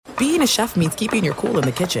being a chef means keeping your cool in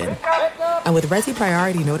the kitchen. And with Resi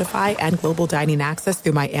Priority Notify and Global Dining Access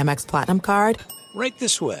through my Amex Platinum card, right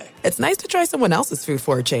this way. It's nice to try someone else's food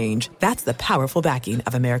for a change. That's the powerful backing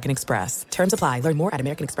of American Express. Terms apply. Learn more at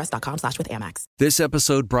americanexpress.com/withAmex. This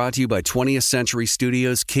episode brought to you by 20th Century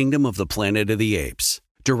Studios' Kingdom of the Planet of the Apes.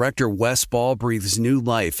 Director Wes Ball breathes new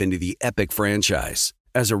life into the epic franchise.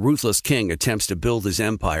 As a ruthless king attempts to build his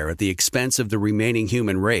empire at the expense of the remaining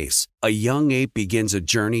human race, a young ape begins a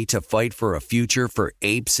journey to fight for a future for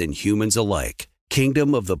apes and humans alike.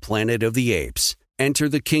 Kingdom of the Planet of the Apes. Enter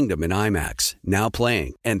the kingdom in IMAX, now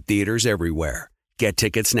playing, and theaters everywhere. Get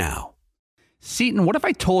tickets now. Seton, what if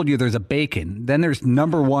I told you there's a bacon, then there's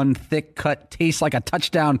number one thick cut, tastes like a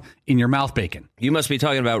touchdown in your mouth bacon? You must be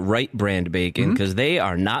talking about Wright brand bacon, because they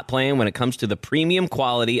are not playing when it comes to the premium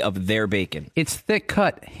quality of their bacon. It's thick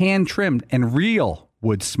cut, hand trimmed, and real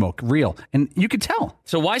wood smoke, real. And you can tell.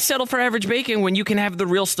 So why settle for average bacon when you can have the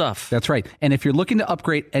real stuff? That's right. And if you're looking to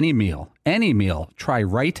upgrade any meal, try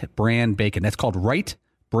Wright brand bacon. That's called Wright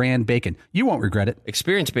brand bacon. You won't regret it.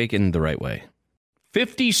 Experience bacon the right way.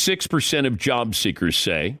 56% of job seekers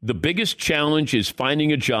say the biggest challenge is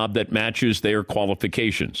finding a job that matches their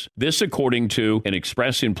qualifications. This according to an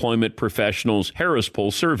Express Employment Professionals Harris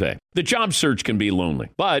Poll survey. The job search can be lonely,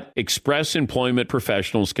 but Express Employment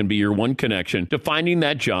Professionals can be your one connection to finding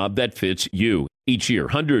that job that fits you. Each year,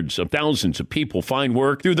 hundreds of thousands of people find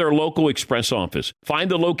work through their local Express office. Find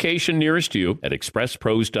the location nearest you at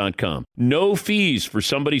expresspros.com. No fees for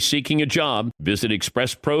somebody seeking a job. Visit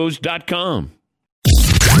expresspros.com.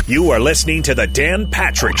 You are listening to the Dan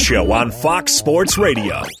Patrick Show on Fox Sports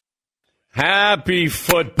Radio. Happy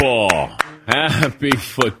football. Happy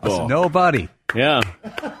football. That's nobody. Yeah.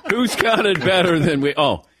 Who's got it better than we?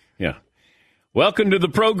 Oh, yeah. Welcome to the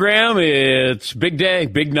program. It's big day,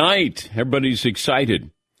 big night. Everybody's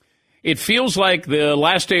excited. It feels like the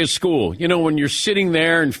last day of school. You know, when you're sitting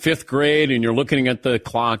there in fifth grade and you're looking at the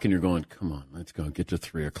clock and you're going, come on, let's go get to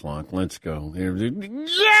 3 o'clock. Let's go.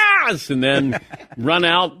 Yes! And then run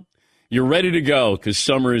out. You're ready to go because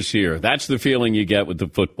summer is here. That's the feeling you get with the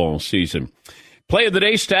football season. Play of the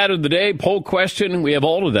day, stat of the day, poll question. We have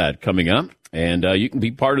all of that coming up. And you can be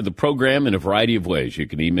part of the program in a variety of ways. You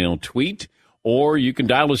can email, tweet, or you can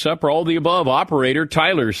dial us up or all the above. Operator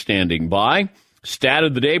Tyler standing by. Stat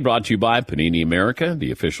of the day brought to you by Panini America, the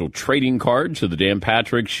official trading cards of the Dan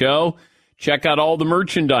Patrick Show. Check out all the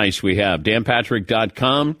merchandise we have,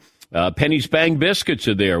 danpatrick.com. Penny's Bang Biscuits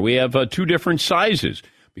are there. We have 2 different sizes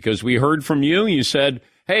because we heard from you. You said,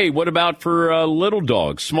 hey, what about for little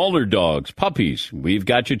dogs, smaller dogs, puppies? We've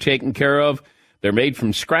got you taken care of. They're made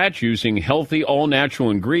from scratch using healthy, all-natural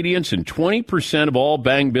ingredients, and 20% of all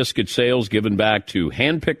Bang Biscuit sales given back to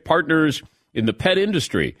hand-picked partners in the pet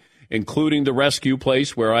industry, including the rescue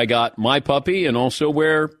place where I got my puppy and also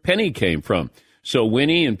where Penny came from. So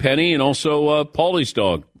Winnie and Penny and also Paulie's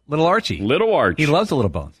dog. Little Archie. Little Arch. He loves the little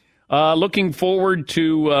bones. Looking forward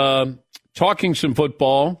to talking some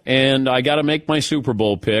football, and I got to make my Super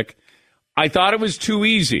Bowl pick. I thought it was too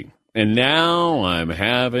easy, and now I'm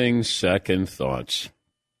having second thoughts.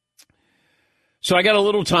 So I got a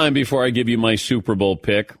little time before I give you my Super Bowl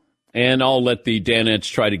pick, and I'll let the Danettes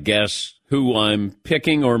try to guess who I'm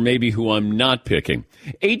picking or maybe who I'm not picking.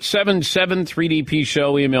 877-3DP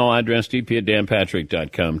Show, email address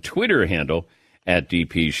dp@danpatrick.com, Twitter handle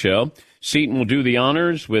 @DP Show. Seton will do the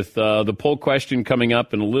honors with the poll question coming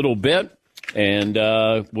up in a little bit, and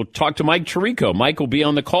we'll talk to Mike Tirico. Mike will be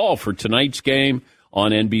on the call for tonight's game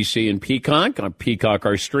on NBC and Peacock. On Peacock,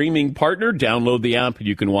 our streaming partner. Download the app and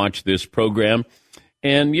you can watch this program.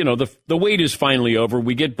 And, you know, the wait is finally over.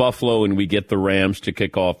 We get Buffalo and we get the Rams to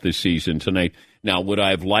kick off this season tonight. Now, would I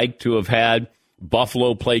have liked to have had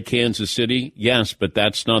Buffalo play Kansas City? Yes, but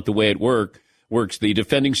that's not the way it works. The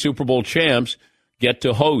defending Super Bowl champs get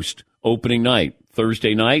to host opening night,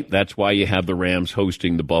 Thursday night. That's why you have the Rams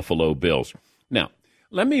hosting the Buffalo Bills. Now,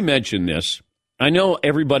 let me mention this. I know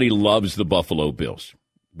everybody loves the Buffalo Bills,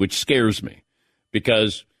 which scares me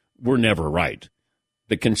because we're never right.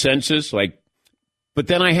 The consensus, but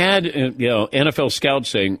then I had, NFL scouts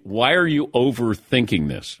saying, why are you overthinking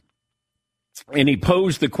this? And he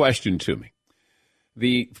posed the question to me.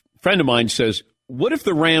 The friend of mine says, what if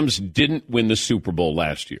the Rams didn't win the Super Bowl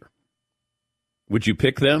last year? Would you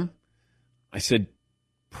pick them? I said,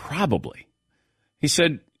 probably. He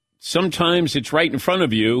said, sometimes it's right in front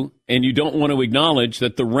of you, and you don't want to acknowledge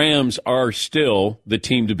that the Rams are still the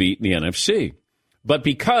team to beat in the NFC. But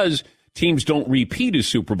because teams don't repeat as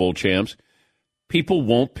Super Bowl champs, people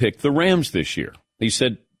won't pick the Rams this year. He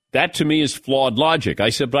said, that to me is flawed logic. I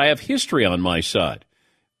said, but I have history on my side.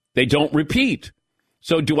 They don't repeat.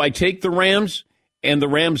 So do I take the Rams and the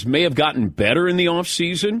Rams may have gotten better in the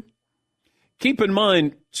offseason. Keep in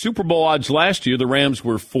mind, Super Bowl odds last year, the Rams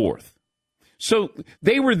were 4th. So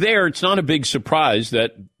they were there. It's not a big surprise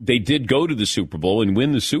that they did go to the Super Bowl and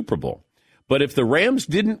win the Super Bowl. But if the Rams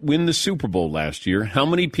didn't win the Super Bowl last year, how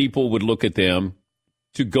many people would look at them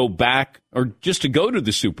to go back or just to go to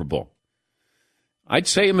the Super Bowl? I'd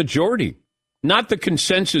say a majority. Not the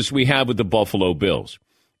consensus we have with the Buffalo Bills.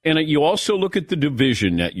 And you also look at the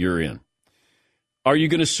division that you're in. Are you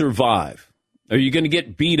going to survive? Are you going to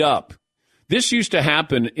get beat up? This used to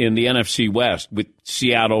happen in the NFC West with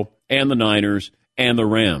Seattle and the Niners and the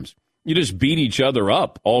Rams. You just beat each other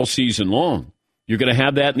up all season long. You're going to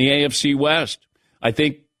have that in the AFC West. I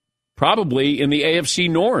think probably in the AFC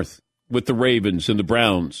North with the Ravens and the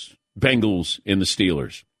Browns, Bengals and the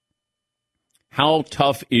Steelers. How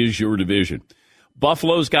tough is your division?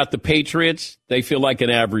 Buffalo's got the Patriots. They feel like an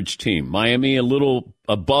average team. Miami, a little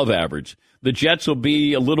above average. The Jets will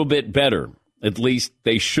be a little bit better. At least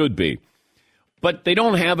they should be. But they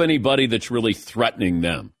don't have anybody that's really threatening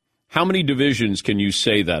them. How many divisions can you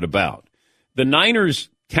say that about? The Niners,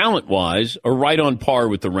 talent-wise, are right on par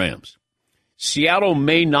with the Rams. Seattle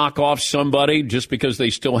may knock off somebody just because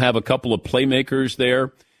they still have a couple of playmakers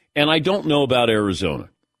there. And I don't know about Arizona.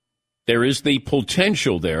 There is the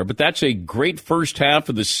potential there, but that's a great first half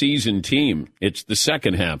of the season team. It's the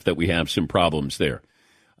second half that we have some problems there.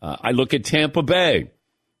 I look at Tampa Bay.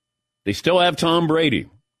 They still have Tom Brady.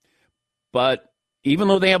 But even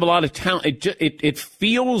though they have a lot of talent, it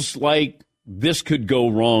feels like this could go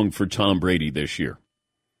wrong for Tom Brady this year.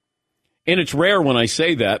 And it's rare when I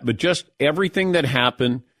say that, but just everything that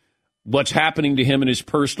happened, what's happening to him in his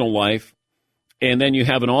personal life, and then you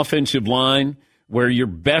have an offensive line where your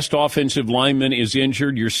best offensive lineman is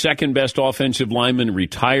injured, your second best offensive lineman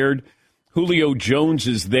retired. Julio Jones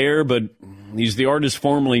is there, but he's the artist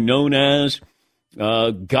formerly known as.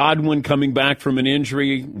 Godwin coming back from an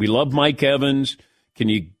injury. We love Mike Evans. Can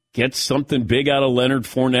you get something big out of Leonard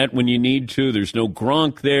Fournette when you need to? There's no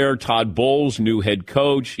Gronk there. Todd Bowles, new head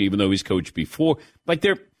coach, even though he's coached before.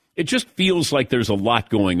 It just feels like there's a lot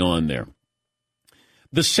going on there.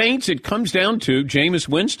 The Saints, it comes down to Jameis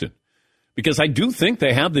Winston. Because I do think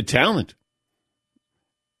they have the talent.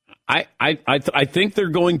 I think they're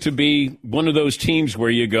going to be one of those teams where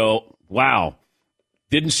you go, wow,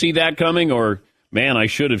 didn't see that coming, or, man, I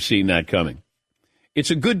should have seen that coming. It's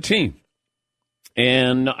a good team.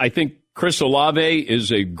 And I think Chris Olave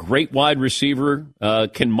is a great wide receiver.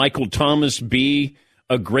 Can Michael Thomas be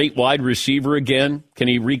a great wide receiver again? Can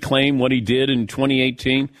he reclaim what he did in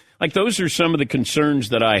 2018? Those are some of the concerns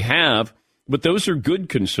that I have, but those are good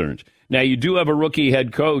concerns. Now, you do have a rookie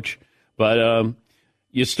head coach, but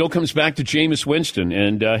it still comes back to Jameis Winston.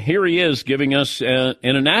 And here he is giving us an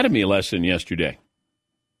anatomy lesson yesterday.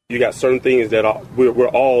 You got certain things that we're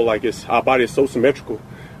all like, our body is so symmetrical,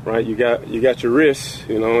 right? You got your wrists,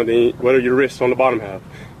 and then what are your wrists on the bottom half?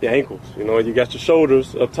 Your ankles, you got your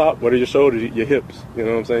shoulders up top. What are your shoulders? Your hips, you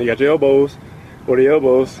know what I'm saying? You got your elbows. What are your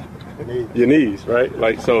elbows? Your knees, right?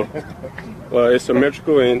 It's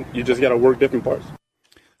symmetrical, and you just got to work different parts.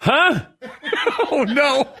 Huh? Oh,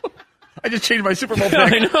 no. I just changed my Super Bowl pick.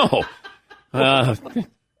 I know.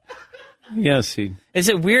 Yes. Is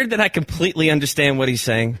it weird that I completely understand what he's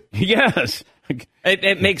saying? Yes.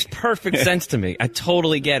 It makes perfect sense to me. I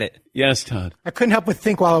totally get it. Yes, Todd. I couldn't help but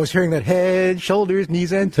think while I was hearing that head, shoulders,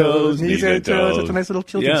 knees and toes, knees and toes. That's a nice little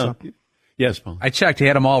children's song. Yes, Paul. I checked. He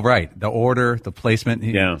had them all right. The order, the placement.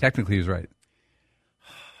 Technically, he was right.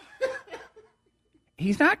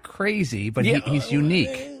 He's not crazy, but he's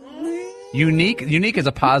unique. Unique is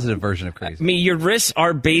a positive version of crazy. I mean, your wrists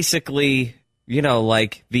are basically,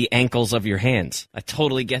 like the ankles of your hands. I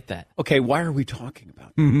totally get that. Okay, why are we talking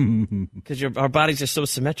about that? Because our bodies are so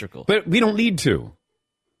symmetrical. But we don't need to.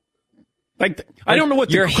 I don't know what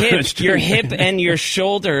your hip and your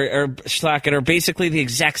shoulder socket are basically the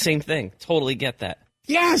exact same thing. Totally get that.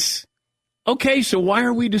 Yes. Okay, so why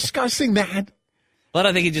are we discussing that? Well,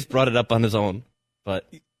 I think he just brought it up on his own. But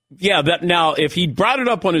yeah, now if he brought it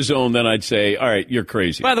up on his own, then I'd say, all right, you're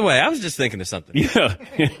crazy. By the way, I was just thinking of something. Yeah.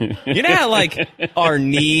 You know how our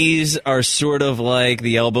knees are sort of like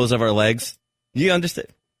the elbows of our legs? You understand?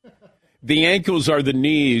 The ankles are the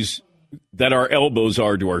knees that our elbows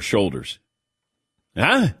are to our shoulders.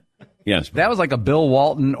 Huh? Yes. That was like a Bill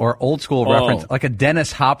Walton or old school reference, like a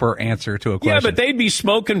Dennis Hopper answer to a question. Yeah, but they'd be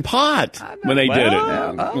smoking pot when they did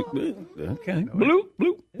it. Okay. Blue.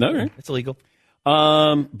 All right. It's illegal.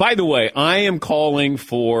 By the way, I am calling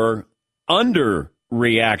for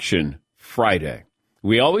underreaction Friday.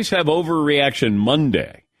 We always have overreaction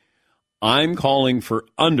Monday. I'm calling for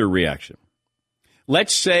underreaction.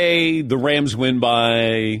 Let's say the Rams win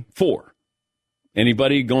by 4.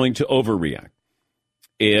 Anybody going to overreact?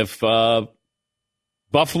 If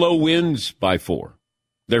Buffalo wins by 4,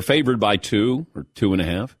 they're favored by 2 or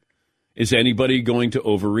 2.5. Is anybody going to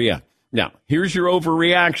overreact? Now, here's your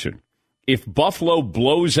overreaction. If Buffalo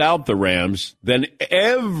blows out the Rams, then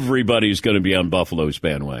everybody's going to be on Buffalo's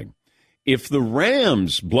bandwagon. If the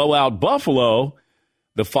Rams blow out Buffalo,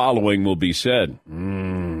 the following will be said.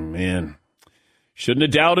 Man, shouldn't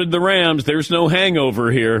have doubted the Rams. There's no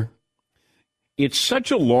hangover here. It's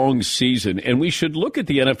such a long season, and we should look at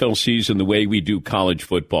the NFL season the way we do college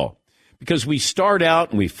football. Because we start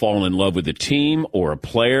out and we fall in love with a team or a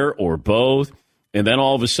player or both, and then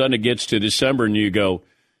all of a sudden it gets to December and you go,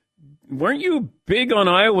 weren't you big on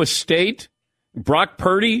Iowa State? Brock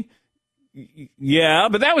Purdy? Yeah,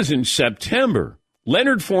 but that was in September.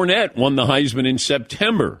 Leonard Fournette won the Heisman in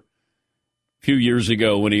September a few years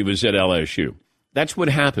ago when he was at LSU. That's what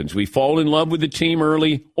happens. We fall in love with the team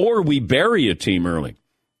early or we bury a team early.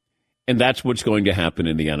 And that's what's going to happen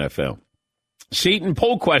in the NFL. Seton,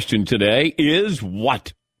 poll question today is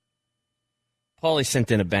what? Paulie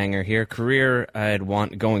sent in a banger here. Career I'd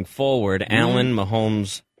want going forward, Allen,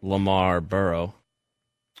 Mahomes, Lamar, Burrow.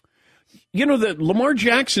 You know, the Lamar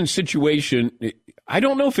Jackson situation, I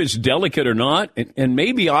don't know if it's delicate or not, and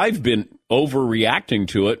maybe I've been overreacting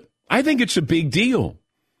to it. I think it's a big deal.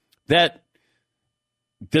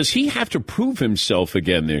 Does he have to prove himself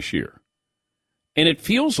again this year? And it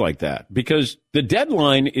feels like that because the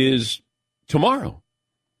deadline is tomorrow.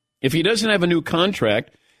 If he doesn't have a new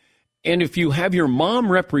contract, and if you have your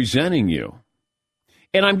mom representing you,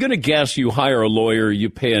 and I'm going to guess you hire a lawyer, you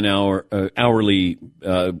pay an hourly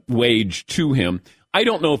wage to him. I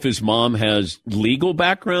don't know if his mom has legal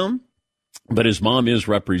background, but his mom is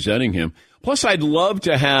representing him. Plus, I'd love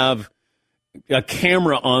to have a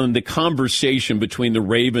camera on the conversation between the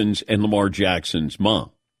Ravens and Lamar Jackson's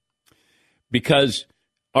mom. Because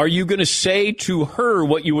are you going to say to her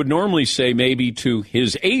what you would normally say maybe to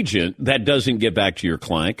his agent that doesn't get back to your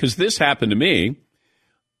client? Because this happened to me.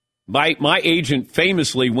 My agent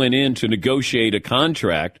famously went in to negotiate a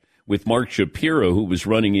contract with Mark Shapiro, who was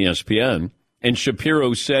running ESPN, and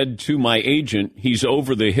Shapiro said to my agent, he's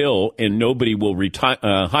over the hill and nobody will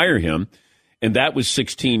hire him, and that was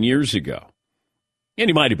 16 years ago. And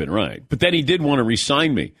he might have been right, but then he did want to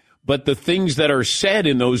re-sign me. But the things that are said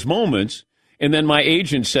in those moments, and then my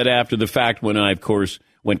agent said after the fact when I, of course,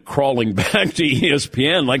 went crawling back to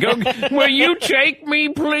ESPN, like, oh, will you take me,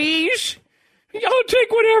 please? I'll take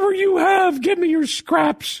whatever you have. Give me your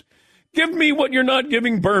scraps. Give me what you're not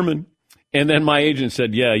giving Berman. And then my agent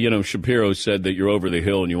said, yeah, Shapiro said that you're over the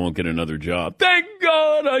hill and you won't get another job. Thank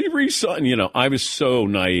God I resigned. I was so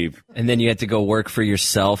naive. And then you had to go work for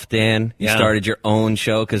yourself, Dan. You started your own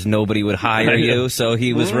show because nobody would hire you, so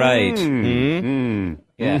he was right.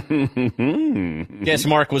 Yeah. Guess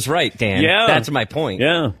Mark was right, Dan. Yeah. That's my point.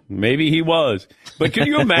 Yeah, maybe he was. But can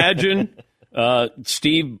you imagine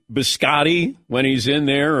Steve Biscotti when he's in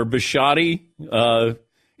there, or Biscotti?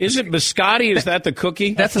 Is it biscotti? Is that the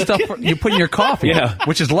cookie? That's the stuff you put in your coffee,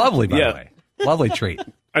 which is lovely, by the way. Lovely treat.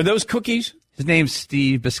 Are those cookies? His name's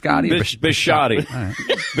Steve Biscotti. Biscotti. Right.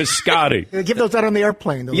 Biscotti. They give those out on the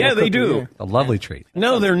airplane. Yeah, they do. A lovely treat.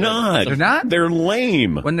 No, they're not. They're not? They're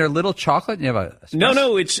lame. When they're little chocolate, you have a...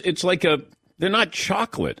 No, it's like a... They're not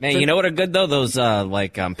chocolate. Man, you know what are good, though? Those,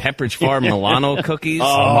 Pepperidge Farm Milano cookies.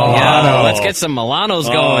 Oh. Yeah, let's get some Milanos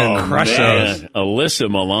going. Crush those. Alyssa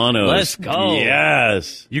Milano. Let's go.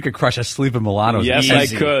 Yes. You could crush a sleeve of Milanos. Yes, easy. I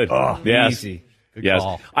could. Oh, yes. Easy. Good yes.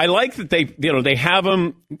 call. I like that they have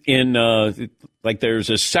them in, like there's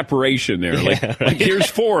a separation there. Like here's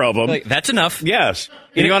 4 of them. Like, that's enough. Yes.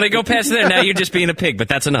 You want to go past there? Now you're just being a pig, but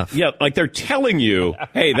that's enough. Yeah, like they're telling you,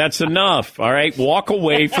 hey, that's enough. All right, walk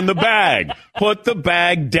away from the bag. Put the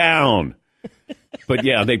bag down. But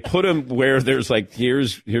yeah, they put them where there's like,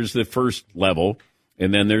 here's the first level,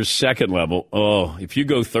 and then there's second level. Oh, if you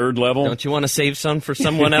go third level. Don't you want to save some for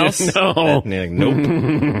someone else? No.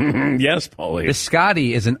 Nope. Yes, Paulie.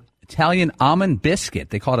 Biscotti is an Italian almond biscuit.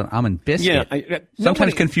 They call it an almond biscuit. Yeah,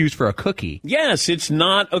 sometimes confused for a cookie. Yes, it's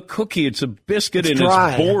not a cookie. It's a biscuit, it's and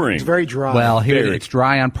dry. It's boring. It's very dry. Well, here it's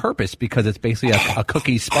dry on purpose because it's basically a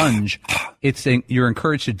cookie sponge. You're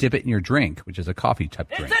encouraged to dip it in your drink, which is a coffee type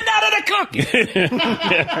drink. It's not a cookie.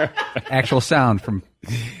 Actual sound from.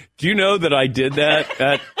 Do you know that I did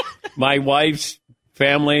that? My wife's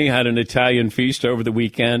family had an Italian feast over the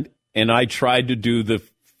weekend, and I tried to do the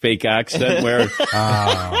fake accent where.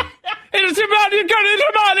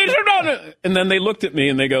 And then they looked at me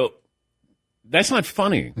and they go, that's not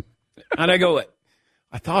funny. And I go,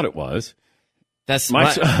 I thought it was.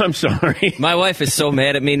 I'm sorry. My wife is so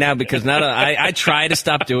mad at me now because now I try to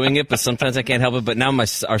stop doing it, but sometimes I can't help it. But now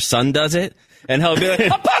our son does it, and he'll be like,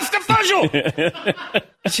 "A pasta fagioli."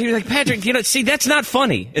 She'll be like, "Patrick, see, that's not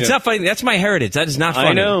funny. It's not funny. That's my heritage. That is not funny."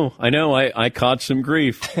 I know. I caught some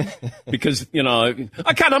grief because a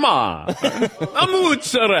kanama, a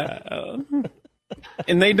mozzarella.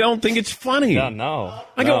 And they don't think it's funny. No.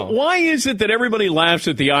 I go, why is it that everybody laughs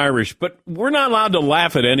at the Irish, but we're not allowed to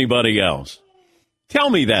laugh at anybody else? Tell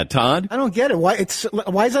me that, Todd. I don't get it. Why is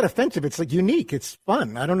that offensive? It's like unique. It's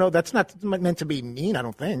fun. I don't know. That's not meant to be mean, I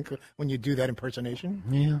don't think, when you do that impersonation.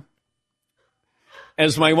 Yeah.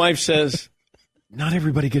 As my wife says, not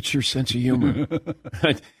everybody gets your sense of humor.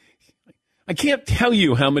 I can't tell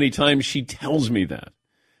you how many times she tells me that.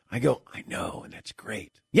 I go, I know, and that's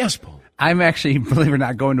great. Yes, Paul. I'm actually, believe it or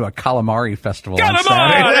not, going to a calamari festival on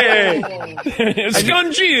Saturday.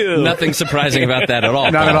 Scungil. Nothing surprising about that at all.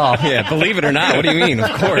 Not at all. Yeah, believe it or not. What do you mean? Of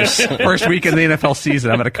course. First week of the NFL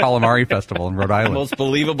season, I'm at a calamari festival in Rhode Island. The most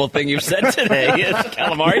believable thing you've said today is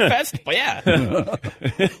calamari festival.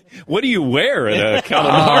 Yeah. What do you wear at a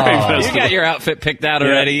calamari festival? You got your outfit picked out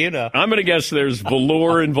already, I'm going to guess there's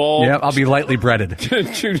velour involved. Yep, I'll be lightly breaded.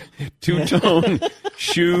 Two-tone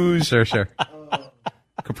shoes. Sure.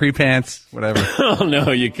 Capri pants, whatever. Oh,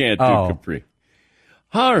 no, you can't do capri.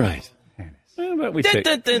 All right. How about we say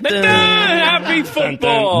happy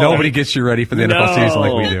football? Nobody gets you ready for the NFL season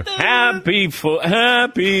like we do. Happy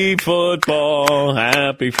football.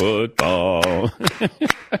 Happy football.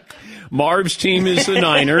 Marv's team is the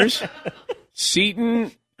Niners.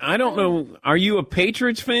 Seton, I don't know. Are you a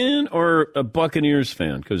Patriots fan or a Buccaneers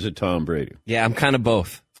fan because of Tom Brady? Yeah, I'm kind of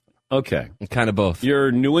both. Okay. I'm kind of both. You're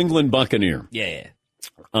a New England Buccaneer. Yeah.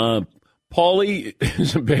 Paulie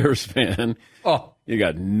is a Bears fan. Oh. You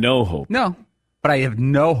got no hope. No, but I have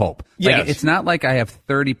no hope. Yes. It's not like I have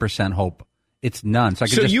 30% hope. It's none. So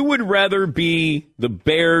you would rather be the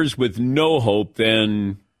Bears with no hope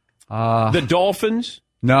than the Dolphins?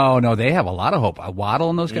 No, they have a lot of hope. Waddle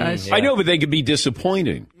and those guys. I know, but they could be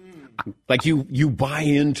disappointing. Like you buy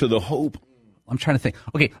into the hope. I'm trying to think.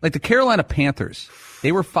 Okay, like the Carolina Panthers,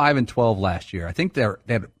 they were 5-12 last year. I think the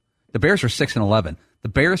Bears are 6-11. The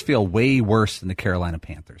Bears feel way worse than the Carolina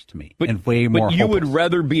Panthers to me, and way more. But you hopeless. would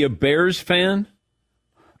rather be a Bears fan?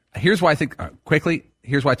 Here's why I think quickly.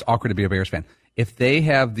 Here's why it's awkward to be a Bears fan. If they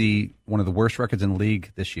have one of the worst records in the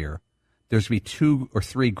league this year, there's going to be 2 or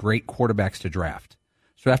 3 great quarterbacks to draft.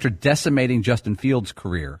 So after decimating Justin Fields'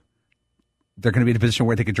 career, they're going to be in a position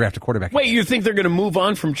where they could draft a quarterback. Wait, you think they're going to move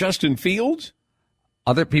on from Justin Fields?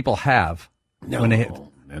 Other people have. No,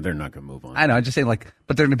 they're not going to move on. I know. I'm just saying,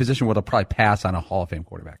 but they're in a position where they'll probably pass on a Hall of Fame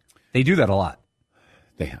quarterback. They do that a lot.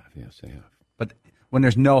 They have, yes, they have. But when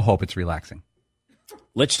there's no hope, it's relaxing.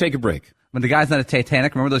 Let's take a break. When the guy's not a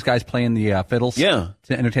Titanic, remember those guys playing the fiddles? Yeah.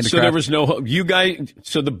 To entertain the crowd? So there was no hope. You guys,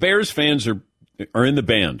 so the Bears fans are in the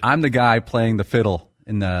band. I'm the guy playing the fiddle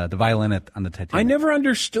in the violin on the Titanic. I never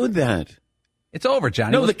understood that. It's over,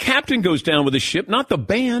 Johnny. No, the captain goes down with the ship, not the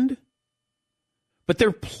band. But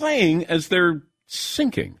they're playing as they're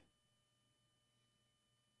sinking.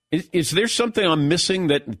 Is there something I'm missing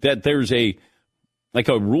that there's a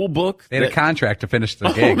rule book? They had a contract to finish the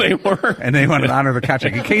gig. They were. And they wanted to honor the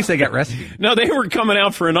contract in case they got rescued. No, they were coming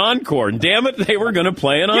out for an encore. And damn it, they were going to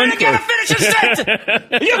play an encore. You got to finish your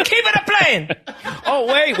set. You keep it playing. Oh,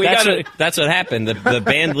 wait. That's what happened. The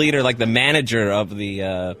band leader, the manager of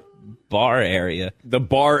the bar area. The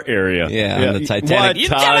bar area. Yeah, on the Titanic. You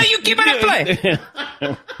tell her you keep it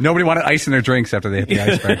play. Nobody wanted ice in their drinks after they hit the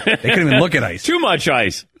iceberg. They couldn't even look at ice. Too much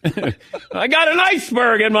ice. I got an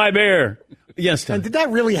iceberg in my beer. Yes, Tom. And did that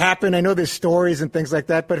really happen? I know there's stories and things like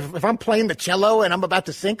that, but if I'm playing the cello and I'm about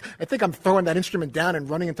to sink, I think I'm throwing that instrument down and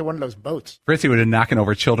running into one of those boats. Fritzy would have knocking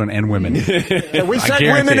over children and women. So we said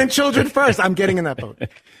women and children first. I'm getting in that boat.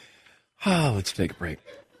 Oh, let's take a break.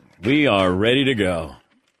 We are ready to go.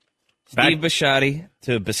 Steve Bisciotti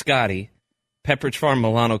to Biscotti, Pepperidge Farm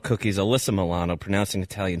Milano cookies, Alyssa Milano pronouncing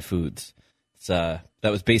Italian foods. That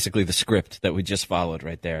was basically the script that we just followed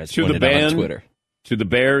right there. As to the band, on Twitter. To the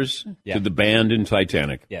Bears, to the band in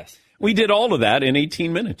Titanic. Yes. We did all of that in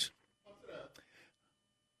 18 minutes.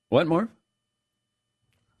 What, Marv?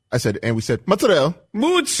 I said, and we said, mozzarella.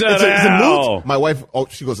 Mozzarella. Is it moods? My wife,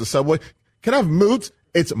 she goes to Subway. Can I have moods?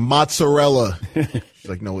 It's mozzarella. She's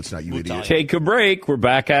like, no, it's not, you idiot. Take a break. We're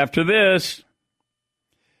back after this.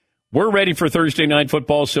 We're ready for Thursday Night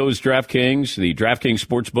Football. So is DraftKings, the DraftKings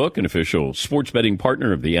Sportsbook, an official sports betting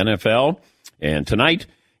partner of the NFL. And tonight,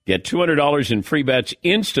 get $200 in free bets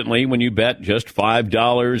instantly when you bet just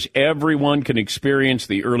 $5. Everyone can experience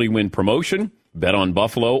the early win promotion. Bet on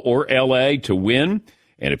Buffalo or L.A. to win.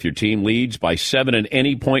 And if your team leads by 7 at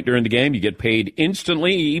any point during the game, you get paid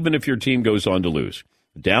instantly, even if your team goes on to lose.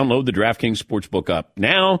 Download the DraftKings Sportsbook app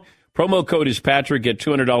now. Promo code is Patrick. Get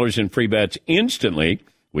 $200 in free bets instantly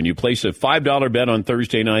when you place a $5 bet on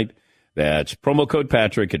Thursday night. That's promo code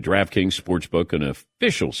Patrick at DraftKings Sportsbook, an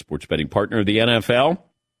official sports betting partner of the NFL.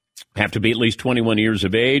 Have to be at least 21 years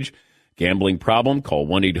of age. Gambling problem? Call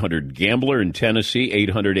 1-800-GAMBLER in Tennessee,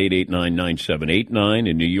 800-889-9789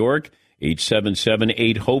 in New York,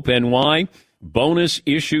 877-8-HOPE-NY. Bonus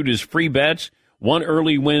issued as free bets. One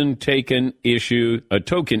early win token issued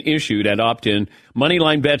at opt-in.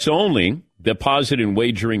 Moneyline bets only. Deposit and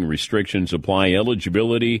wagering restrictions apply.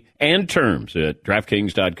 Eligibility and terms at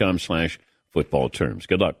DraftKings.com/football terms.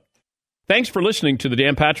 Good luck. Thanks for listening to the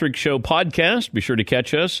Dan Patrick Show podcast. Be sure to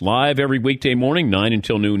catch us live every weekday morning, 9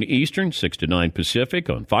 until noon Eastern, 6 to 9 Pacific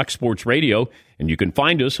on Fox Sports Radio. And you can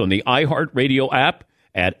find us on the iHeartRadio app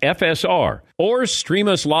at FSR or stream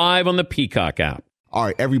us live on the Peacock app. All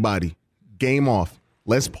right, everybody, game off.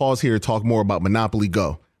 Let's pause here to talk more about Monopoly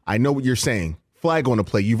Go. I know what you're saying. Flag on the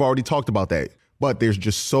play. You've already talked about that. But there's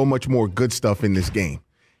just so much more good stuff in this game.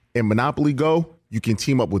 In Monopoly Go, you can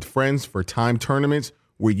team up with friends for time tournaments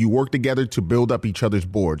where you work together to build up each other's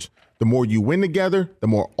boards. The more you win together, the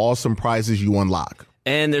more awesome prizes you unlock.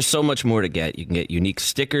 And there's so much more to get. You can get unique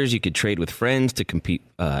stickers. You could trade with friends to compete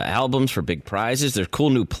albums for big prizes. There's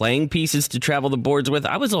cool new playing pieces to travel the boards with.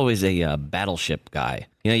 I was always a battleship guy.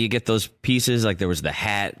 You know, you get those pieces, like there was the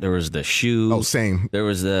hat, there was the shoe. Oh, same. I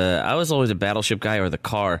was always a battleship guy, or the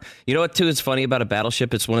car. You know what, too, is funny about a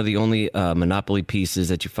battleship? It's one of the only Monopoly pieces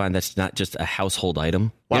that you find that's not just a household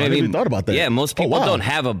item. Wow, You know I never even thought about that. Yeah, most people wow. don't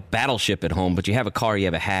have a battleship at home, but you have a car, you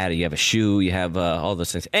have a hat, you have a shoe, you have all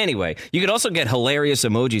those things. Anyway, you could also get hilarious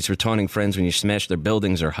emojis for taunting friends when you smash their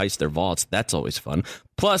buildings or heist their vaults. That's always fun.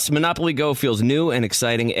 Plus, Monopoly Go feels new and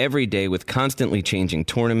exciting every day with constantly changing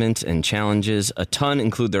tournaments and challenges. A ton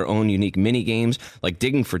include their own unique mini games like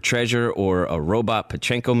digging for treasure or a robot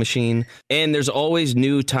Pachinko machine. And there's always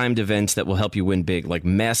new timed events that will help you win big, like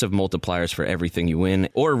massive multipliers for everything you win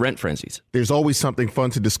or rent frenzies. There's always something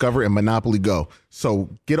fun to discover in Monopoly Go. So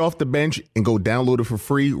get off the bench and go download it for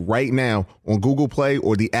free right now on Google Play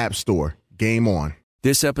or the App Store. Game on.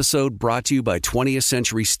 This episode brought to you by 20th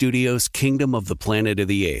Century Studios' Kingdom of the Planet of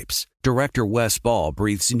the Apes. Director Wes Ball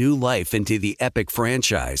breathes new life into the epic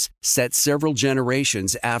franchise, set several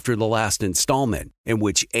generations after the last installment, in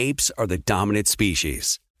which apes are the dominant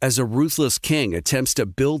species. As a ruthless king attempts to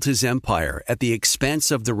build his empire at the expense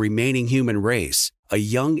of the remaining human race, a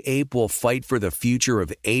young ape will fight for the future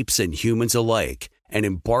of apes and humans alike and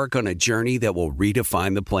embark on a journey that will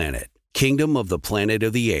redefine the planet. Kingdom of the Planet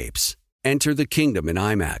of the Apes. Enter the kingdom in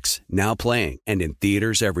IMAX, now playing and in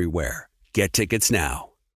theaters everywhere. Get tickets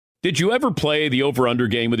now. Did you ever play the over-under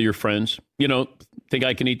game with your friends? You know, think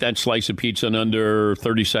I can eat that slice of pizza in under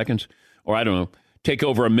 30 seconds? Or I don't know, take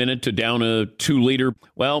over a minute to down a 2-liter?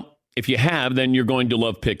 Well, if you have, then you're going to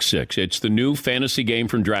love Pick Six. It's the new fantasy game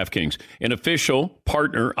from DraftKings, an official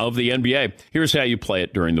partner of the NBA. Here's how you play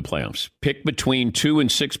it during the playoffs. Pick between 2 and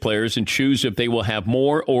 6 players and choose if they will have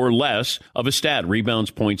more or less of a stat,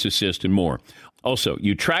 rebounds, points, assists, and more. Also,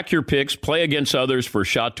 you track your picks, play against others for a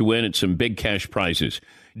shot to win and some big cash prizes.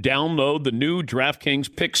 Download the new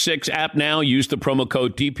DraftKings Pick Six app now. Use the promo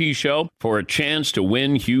code DPSHOW for a chance to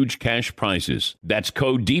win huge cash prizes. That's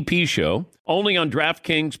code DPSHOW. Only on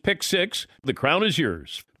DraftKings Pick Six. The crown is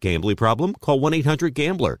yours. Gambling problem? Call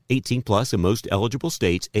 1-800-GAMBLER. 18 plus in most eligible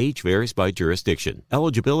states. Age varies by jurisdiction.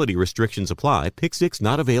 Eligibility restrictions apply. Pick Six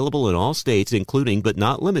not available in all states, including but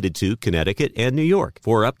not limited to Connecticut and New York.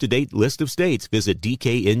 For up-to-date list of states, visit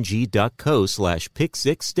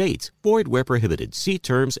dkng.co/pick6states. Void where prohibited. See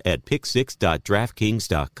terms at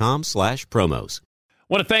pick6.draftkings.com/promos.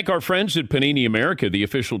 I want to thank our friends at Panini America, the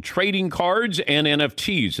official trading cards and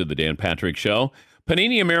NFTs of the Dan Patrick Show.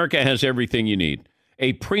 Panini America has everything you need.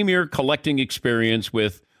 A premier collecting experience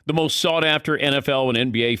with the most sought-after NFL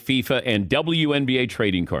and NBA, FIFA, and WNBA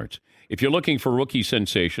trading cards. If you're looking for rookie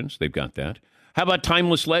sensations, they've got that. How about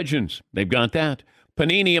timeless legends? They've got that.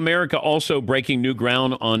 Panini America also breaking new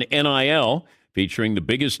ground on NIL, featuring the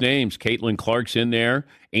biggest names. Caitlin Clark's in there,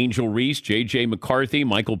 Angel Reese, J.J. McCarthy,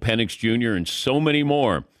 Michael Penix Jr., and so many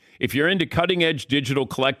more. If you're into cutting-edge digital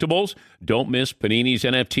collectibles, don't miss Panini's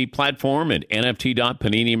NFT platform at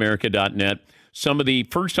nft.paniniamerica.net. Some of the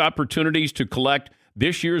first opportunities to collect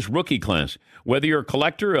this year's rookie class. Whether you're a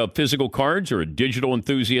collector of physical cards or a digital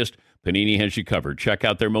enthusiast, Panini has you covered. Check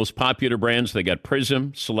out their most popular brands. They got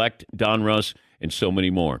Prism, Select, Donruss, and so many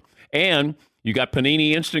more. And you got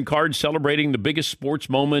Panini Instant Cards celebrating the biggest sports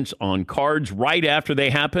moments on cards right after they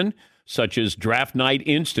happen, such as Draft Night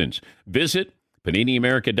Instants. Visit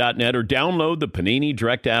PaniniAmerica.net, or download the Panini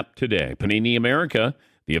Direct app today. Panini America,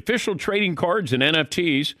 the official trading cards and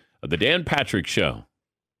NFTs of the Dan Patrick Show.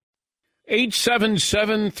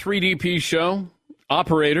 877-3DP Show.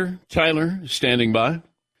 Operator Tyler standing by.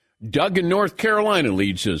 Doug in North Carolina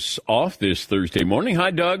leads us off this Thursday morning.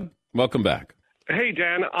 Hi, Doug. Welcome back. Hey,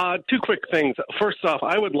 Dan. Two quick things. First off,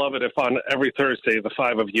 I would love it if on every Thursday the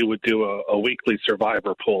five of you would do a weekly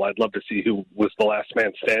Survivor poll. I'd love to see who was the last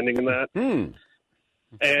man standing in that.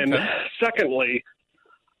 And secondly,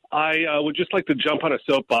 I would just like to jump on a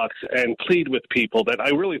soapbox and plead with people that I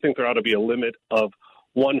really think there ought to be a limit of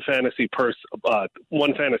one fantasy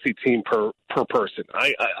team per person.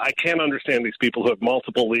 I can't understand these people who have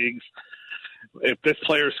multiple leagues. If this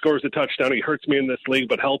player scores a touchdown, he hurts me in this league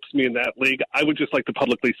but helps me in that league. I would just like to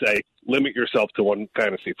publicly say, limit yourself to one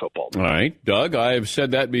fantasy football. All right, Doug, I have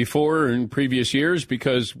said that before in previous years,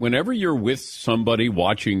 because whenever you're with somebody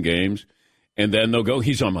watching games and then they'll go,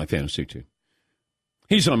 he's on my fantasy team.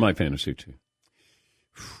 He's on my fantasy team.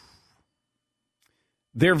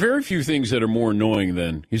 There are very few things that are more annoying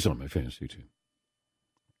than he's on my fantasy team.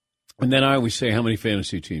 And then I always say, how many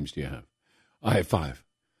fantasy teams do you have? I have 5.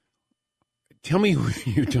 Tell me who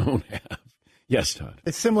you don't have. Yes, Todd.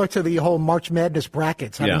 It's similar to the whole March Madness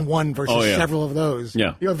brackets, having one versus several of those.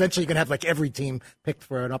 Yeah. Eventually you can have like every team picked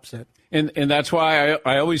for an upset. And that's why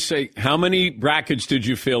I always say, how many brackets did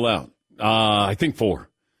you fill out? I think 4.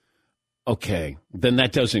 Okay, then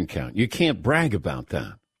that doesn't count. You can't brag about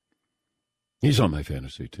that. He's on my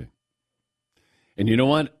fantasy team. And you know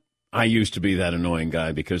what? I used to be that annoying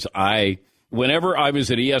guy because whenever I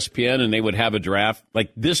was at ESPN and they would have a draft,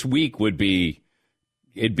 like this week it'd be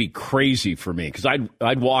crazy for me because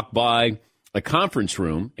I'd walk by a conference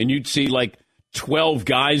room and you'd see like 12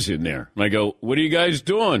 guys in there. And I go, what are you guys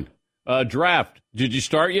doing? Draft. Did you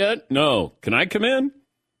start yet? No. Can I come in?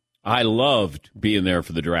 I loved being there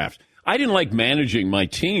for the draft. I didn't like managing my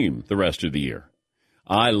team the rest of the year.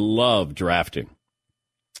 I love drafting.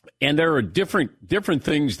 And there are different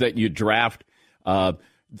things that you draft.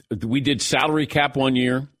 We did salary cap one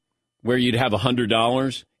year where you'd have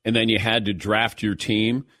 $100 and then you had to draft your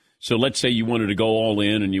team. So let's say you wanted to go all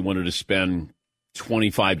in and you wanted to spend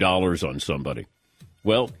 $25 on somebody.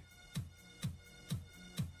 Well,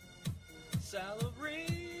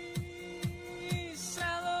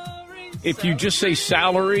 if you just say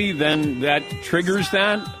salary, then that triggers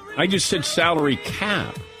that. I just said salary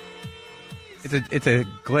cap. It's a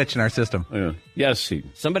glitch in our system. Yeah. Yes,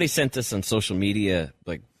 Steve. Somebody sent us on social media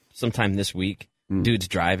like sometime this week. Dude's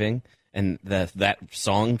driving, and that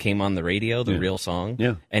song came on the radio, the real song.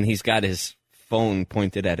 Yeah. And he's got his phone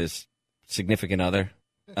pointed at his significant other.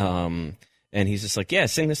 And he's just like, yeah,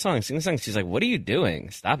 sing the song, sing the song. She's like, what are you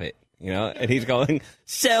doing? Stop it. You know, and he's going,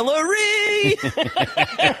 celery!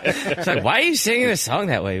 It's like, why are you singing the song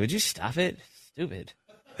that way? Would you stop it? Stupid.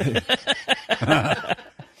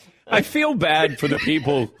 I feel bad for the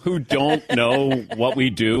people who don't know what we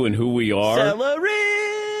do and who we are.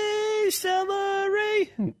 Celery!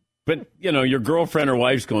 But, your girlfriend or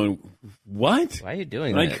wife's going, what? Why are you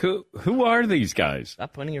doing that? Who are these guys?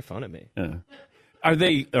 Stop pointing your phone at me. Are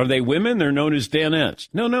they women? They're known as Danettes.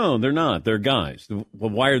 No, they're not. They're guys. Well,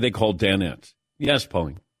 why are they called Danettes? Yes,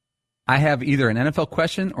 Pauline. I have either an NFL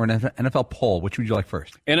question or an NFL poll. Which would you like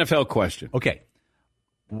first? NFL question. Okay.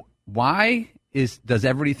 Why does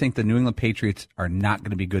everybody think the New England Patriots are not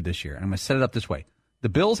going to be good this year? And I'm going to set it up this way. The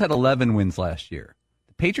Bills had 11 wins last year.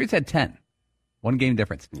 The Patriots had 10. 1 game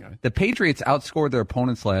difference. Okay. The Patriots outscored their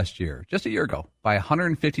opponents last year, just a year ago, by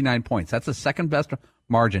 159 points. That's the second best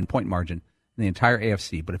point margin in the entire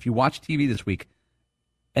AFC. But if you watch TV this week,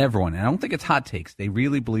 everyone, and I don't think it's hot takes, they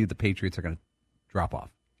really believe the Patriots are going to drop off.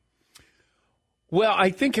 Well, I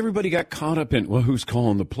think everybody got caught up in, who's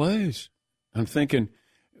calling the plays? I'm thinking,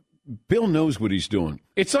 Bill knows what he's doing.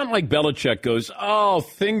 It's not like Belichick goes,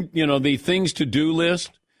 the things to do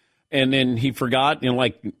list, and then he forgot,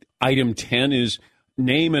 like item 10 is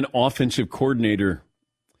name an offensive coordinator.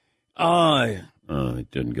 I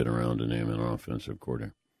didn't get around to naming an offensive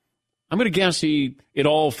coordinator. I'm going to guess it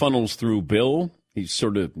all funnels through Bill. He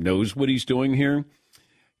sort of knows what he's doing here.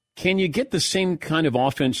 Can you get the same kind of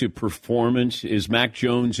offensive performance? Is Mac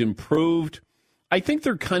Jones improved? I think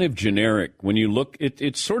they're kind of generic. When you look,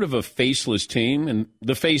 it's sort of a faceless team, and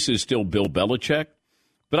the face is still Bill Belichick.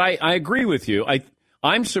 But I agree with you.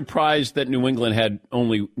 I'm surprised that New England had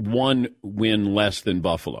only 1 win less than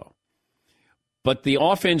Buffalo. But the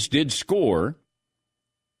offense did score.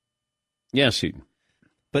 Yes,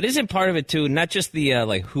 But isn't part of it, too, not just the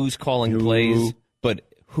who's calling plays, but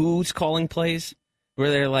who's calling plays? Where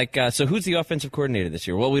they're like, so who's the offensive coordinator this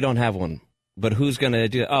year? Well, we don't have one. But who's going to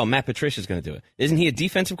do it? Oh, Matt Patricia's going to do it. Isn't he a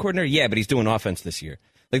defensive coordinator? Yeah, but he's doing offense this year.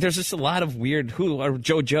 Like, there's just a lot of weird. Or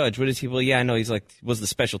Joe Judge, what is he? Well, yeah, I know he's was the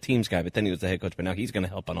special teams guy, but then he was the head coach, but now he's going to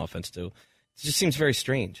help on offense too. It just seems very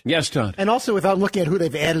strange. Yes, Todd. And also, without looking at who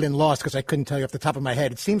they've added and lost, because I couldn't tell you off the top of my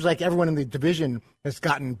head, it seems like everyone in the division has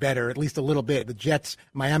gotten better, at least a little bit. The Jets,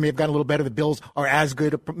 Miami have gotten a little better. The Bills are as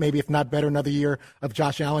good, maybe if not better, another year of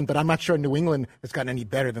Josh Allen. But I'm not sure New England has gotten any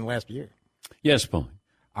better than last year. Yes, Paul.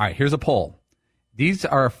 All right, here's a poll. These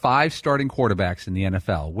are 5 starting quarterbacks in the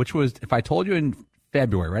NFL, which was, if I told you in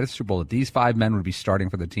February, right at the Super Bowl, that these 5 men would be starting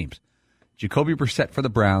for the teams. Jacoby Brissett for the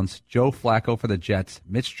Browns, Joe Flacco for the Jets,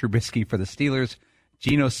 Mitch Trubisky for the Steelers,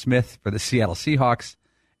 Geno Smith for the Seattle Seahawks,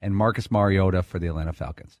 and Marcus Mariota for the Atlanta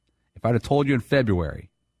Falcons. If I'd have told you in February,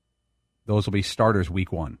 those will be starters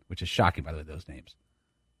week 1, which is shocking, by the way, those names.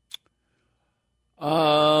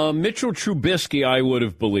 Mitchell Trubisky, I would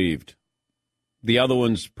have believed. The other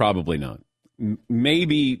ones, probably not.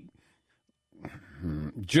 Maybe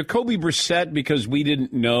Jacoby Brissett, because we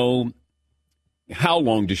didn't know how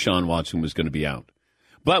long Deshaun Watson was going to be out.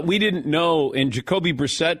 But we didn't know, and Jacoby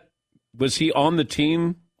Brissett, was he on the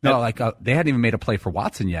team? No, they hadn't even made a play for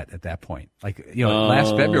Watson yet at that point.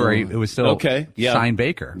 Last February, it was still sign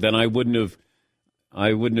Baker. Then I wouldn't have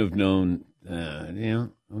known. Yeah,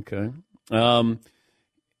 okay.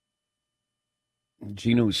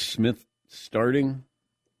 Geno Smith starting,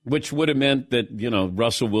 which would have meant that,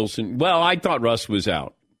 Russell Wilson. Well, I thought Russ was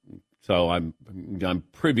out, so I'm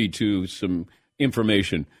privy to some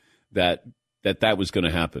information that was going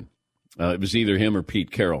to happen. It was either him or Pete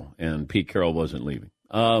Carroll, and Pete Carroll wasn't leaving.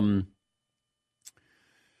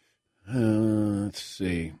 Let's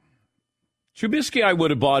see. Trubisky I would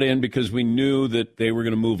have bought in because we knew that they were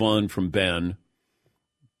going to move on from Ben,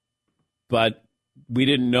 but we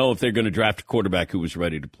didn't know if they're going to draft a quarterback who was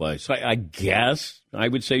ready to play. So I guess I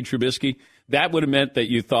would say Trubisky. That would have meant that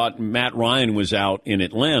you thought Matt Ryan was out in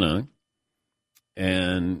Atlanta,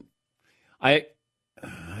 and I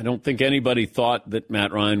don't think anybody thought that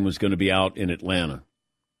Matt Ryan was going to be out in Atlanta.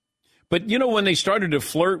 But, when they started to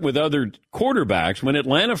flirt with other quarterbacks, when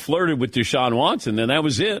Atlanta flirted with Deshaun Watson, then that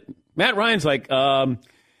was it. Matt Ryan's like, I've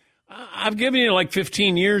given you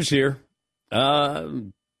 15 years here.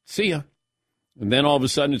 See ya. And then all of a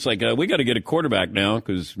sudden it's like, we got to get a quarterback now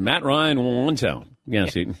because Matt Ryan wants out.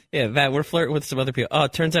 Yes, Eaton. Yeah, Matt, we're flirting with some other people. Oh,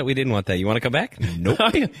 it turns out we didn't want that. You want to come back? Nope.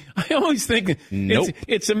 I always think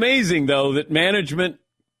it's amazing, though, that management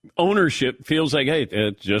ownership feels like, hey,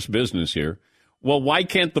 it's just business here. Well, why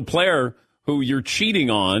can't the player who you're cheating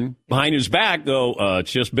on behind his back go,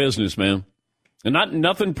 it's just business, man? And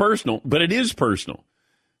nothing personal, but it is personal.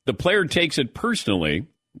 The player takes it personally.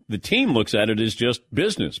 The team looks at it as just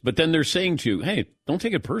business. But then they're saying to you, hey, don't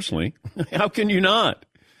take it personally. How can you not?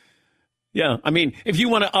 Yeah, I mean, if you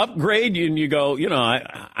want to upgrade and you go,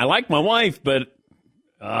 I like my wife, but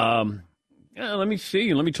let me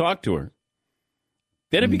see. Let me talk to her.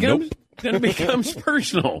 Then it becomes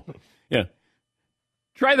personal. Yeah.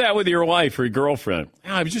 Try that with your wife or your girlfriend.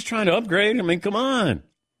 I was just trying to upgrade. I mean, come on.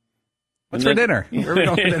 What's for dinner? Where are we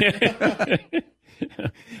going for dinner?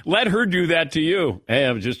 Let her do that to you. Hey,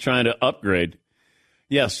 I'm just trying to upgrade.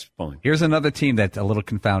 Yes, fine. Here's another team that's a little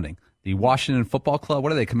confounding. The Washington Football Club.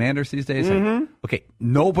 What are they, Commanders these days? Mm-hmm. Okay,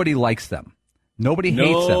 nobody likes them. Nobody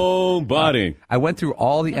hates them. Nobody. I went through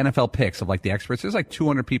all the NFL picks of the experts. There's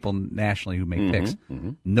 200 people nationally who make picks.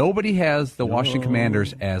 Mm-hmm. Nobody has the Washington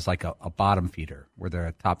Commanders as a bottom feeder where they're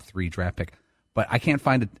a top 3 draft pick. But I can't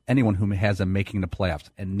find anyone who has them making the playoffs,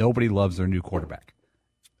 and nobody loves their new quarterback.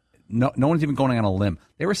 No one's even going on a limb.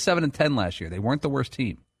 They were 7-10 last year. They weren't the worst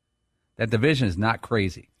team. That division is not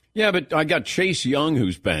crazy. Yeah, but I got Chase Young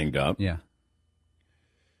who's banged up. Yeah.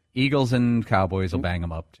 Eagles and Cowboys will bang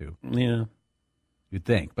them up too. Yeah. You'd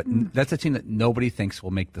think. But that's a team that nobody thinks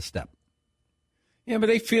will make the step. Yeah, but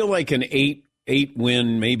they feel like an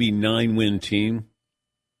 8-win, maybe 9-win team.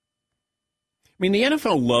 I mean, the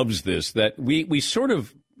NFL loves this, that we sort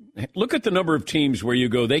of look at the number of teams where you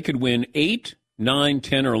go, they could win 8, 9,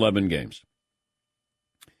 10, or 11 games.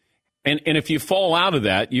 And if you fall out of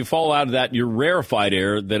that, you're rarefied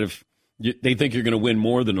air that if they think you're going to win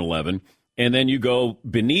more than 11, and then you go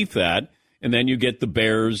beneath that, and then you get the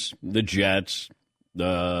Bears, the Jets,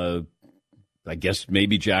 I guess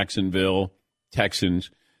maybe Jacksonville, Texans.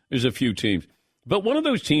 There's a few teams. But one of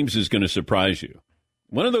those teams is going to surprise you.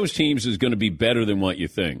 One of those teams is going to be better than what you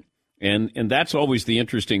think. And that's always the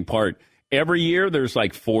interesting part. Every year there's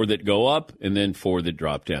 4 that go up and then 4 that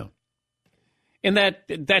drop down. And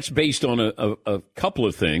that's based on a couple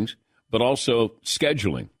of things, but also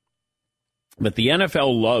scheduling. But the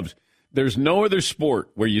NFL loves, there's no other sport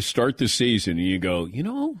where you start the season and you go,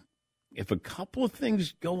 if a couple of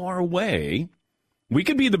things go our way, we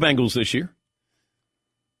could be the Bengals this year.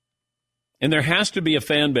 And there has to be a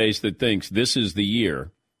fan base that thinks this is the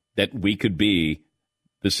year that we could be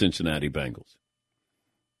the Cincinnati Bengals.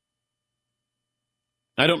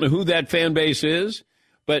 I don't know who that fan base is,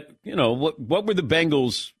 but, what were the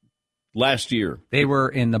Bengals last year? They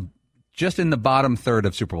were just in the bottom third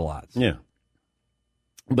of Super Bowl odds. Yeah.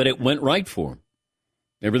 But it went right for them.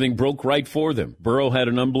 Everything broke right for them. Burrow had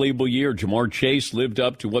an unbelievable year. Jamar Chase lived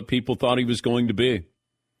up to what people thought he was going to be.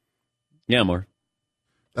 Yeah, Mark.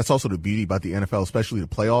 That's also the beauty about the NFL, especially the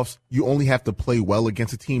playoffs. You only have to play well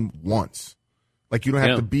against a team once. Like, you don't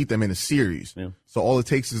have to beat them in a series. Yeah. So all it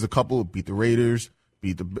takes is a couple, beat the Raiders,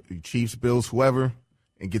 beat the Chiefs, Bills, whoever,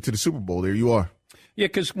 and get to the Super Bowl. There you are. Yeah,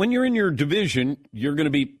 because when you're in your division, you're going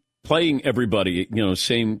to be playing everybody,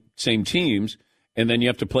 same teams, and then you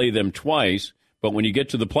have to play them twice. But when you get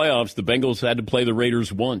to the playoffs, the Bengals had to play the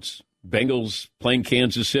Raiders once. Bengals playing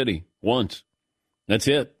Kansas City once. That's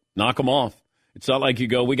it. Knock them off. It's not like you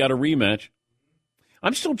go, we got a rematch.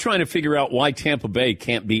 I'm still trying to figure out why Tampa Bay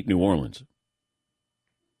can't beat New Orleans.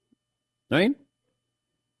 Right?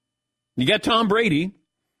 You got Tom Brady,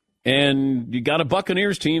 and you got a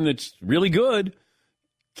Buccaneers team that's really good.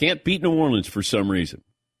 Can't beat New Orleans for some reason.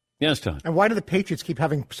 Yes, Tom. And why do the Patriots keep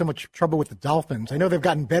having so much trouble with the Dolphins? I know they've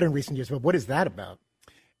gotten better in recent years, but what is that about?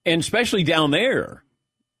 And especially down there,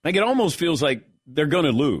 like it almost feels like they're going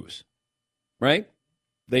to lose, right?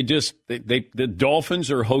 The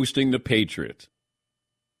Dolphins are hosting the Patriots.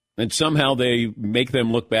 And somehow they make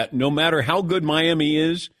them look bad. No matter how good Miami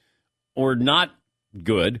is or not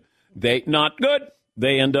good, they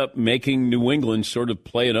end up making New England sort of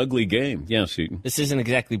play an ugly game. Yes, Eaton. This isn't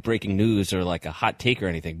exactly breaking news or like a hot take or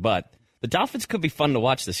anything, but the Dolphins could be fun to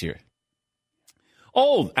watch this year.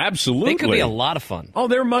 Oh, absolutely. They could be a lot of fun. Oh,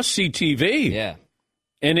 they're must-see TV. Yeah.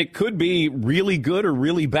 And it could be really good or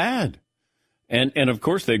really bad. And of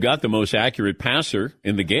course, they've got the most accurate passer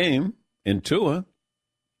in the game in Tua.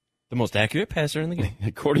 The most accurate passer in the game.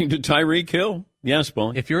 According to Tyreek Hill. Yes,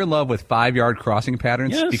 Paul. If you're in love with 5-yard crossing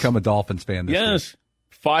patterns, become a Dolphins fan this year.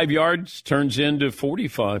 5 yards turns into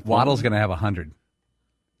 45. Waddle's going to have 100.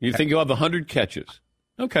 You think you'll have 100 catches?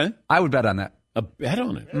 Okay. I would bet on that. A bet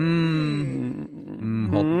on it?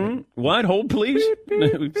 What? Hold, please?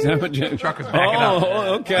 Truck is backing up.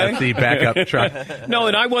 Oh, okay. That's the backup truck. No,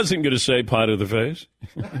 and I wasn't going to say pot to the face.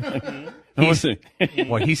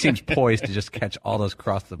 Well, he seems poised to just catch all those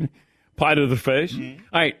across the... Pie to the face? Mm-hmm.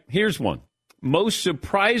 All right, here's one. Most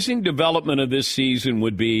surprising development of this season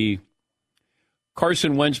would be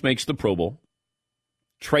Carson Wentz makes the Pro Bowl.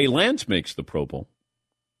 Trey Lance makes the Pro Bowl.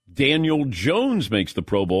 Daniel Jones makes the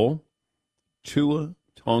Pro Bowl. Tua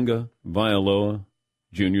Tonga Vailoa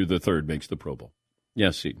Jr. III makes the Pro Bowl.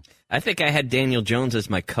 Yes, Seton. I think I had Daniel Jones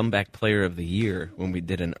as my comeback player of the year when we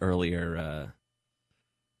did an earlier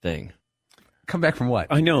thing. Come back from what?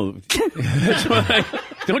 I know. That's why.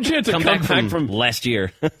 Don't you have to come back from last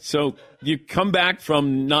year? So you come back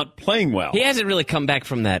from not playing well. He hasn't really come back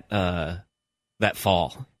from that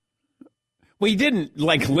fall. Well, he didn't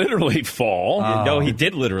literally fall. No, he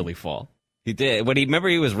did literally fall. He did. Remember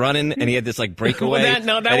he was running and he had this breakaway.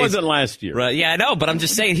 Well, that wasn't last year. Right? Yeah, I know, but I'm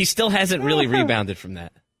just saying he still hasn't really rebounded from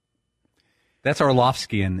that. That's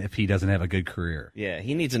Orlovsky if he doesn't have a good career. Yeah,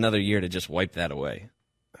 he needs another year to just wipe that away.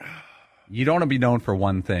 You don't want to be known for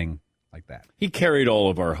one thing like that. He carried all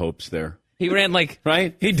of our hopes there. He ran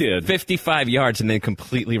right? He did 55 yards and then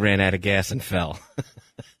completely ran out of gas and fell.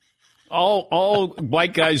 All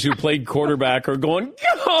white guys who played quarterback are going,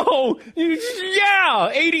 go!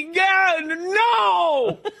 Yeah! 80, yeah!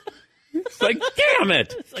 No! It's damn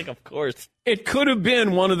it! It's of course. It could have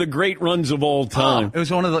been one of the great runs of all time. It was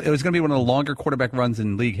going to be one of the longer quarterback runs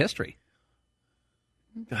in league history.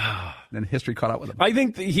 Then history caught up with him. I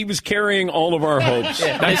think he was carrying all of our hopes.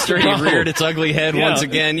 History reared its ugly head once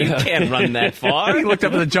again. You can't run that far. He looked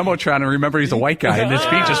up at the Jumbotron and remembered he's a white guy, and his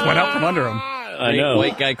feet just went out from under him. I know.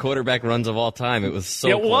 White guy quarterback runs of all time. It was so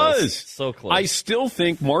close. It was. So close. I still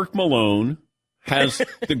think Mark Malone has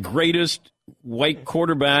the greatest white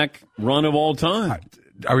quarterback run of all time.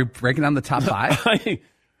 Are we breaking down the top 5?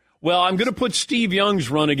 Well, I'm going to put Steve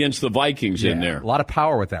Young's run against the Vikings in there. A lot of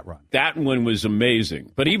power with that run. That one was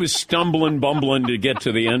amazing. But he was stumbling, bumbling to get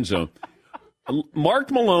to the end zone.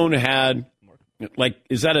 Mark Malone had,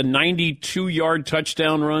 is that a 92-yard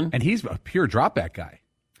touchdown run? And he's a pure dropback guy.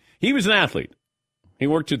 He was an athlete. He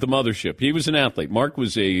worked at the mothership. He was an athlete. Mark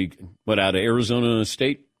was out of Arizona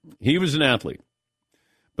State? He was an athlete.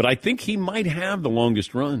 But I think he might have the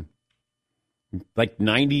longest run.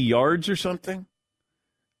 90 yards or something.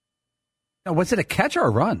 Now, was it a catch or a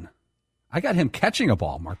run? I got him catching a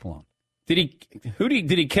ball, Mark Malone. Did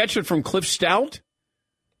he catch it from Cliff Stout?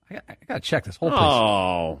 I got to check this whole place.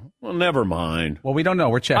 Oh, well, never mind. Well, we don't know.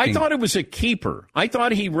 We're checking. I thought it was a keeper. I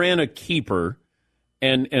thought he ran a keeper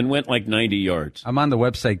and went like 90 yards. I'm on the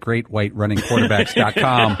website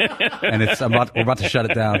greatwhiterunningquarterbacks.com, and we're about to shut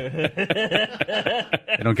it down.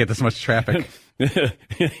 They don't get this much traffic.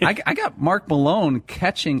 I got Mark Malone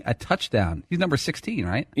catching a touchdown. He's number 16,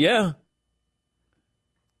 right? Yeah.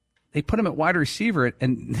 They put him at wide receiver,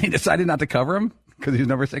 and they decided not to cover him because he was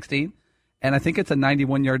number 16. And I think it's a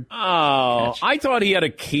 91-yard catch. I thought he had a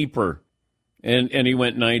keeper, and he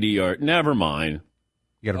went 90 yards. Never mind.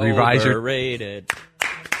 You got to revise Overrated.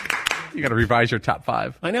 You got to revise your top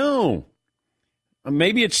 5. I know.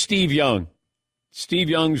 Maybe it's Steve Young. Steve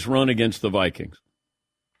Young's run against the Vikings.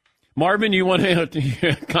 Marvin, you want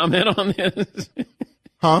to comment on this?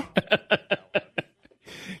 Huh?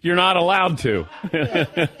 You're not allowed to.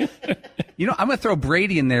 I'm going to throw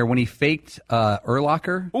Brady in there when he faked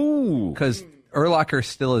Urlacher. Ooh. Because Urlacher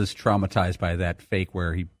still is traumatized by that fake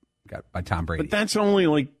where he got by Tom Brady. But that's only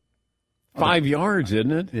like 5 yards,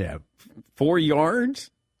 isn't it? Yeah. 4 yards?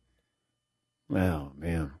 Oh,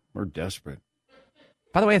 man. We're desperate.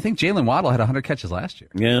 By the way, I think Jalen Waddle had 100 catches last year.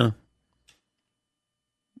 Yeah.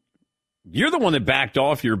 You're the one that backed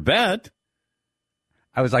off your bet.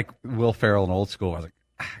 I was like Will Ferrell in Old School. I was like,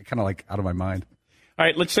 kind of like out of my mind. All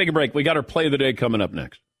right, let's take a break. We got our play of the day coming up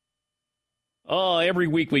next. Every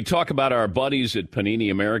week we talk about our buddies at Panini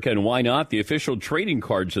America, and why not? The official trading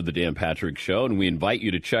cards of the Dan Patrick Show, and we invite you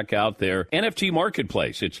to check out their NFT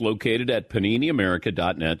marketplace. It's located at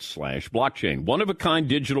PaniniAmerica.net/blockchain. One-of-a-kind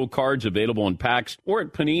digital cards available in packs or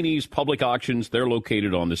at Panini's public auctions. They're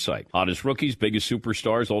located on the site. Hottest rookies, biggest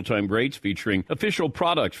superstars, all-time greats, featuring official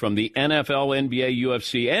products from the NFL, NBA,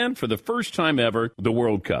 UFC, and for the first time ever, the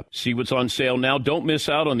World Cup. See what's on sale now. Don't miss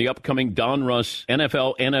out on the upcoming Don Russ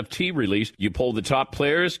NFL NFT release. You pull the top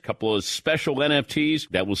players, a couple of special NFTs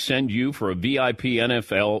that will send you for a VIP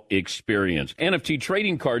NFL experience. NFT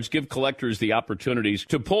trading cards give collectors the opportunities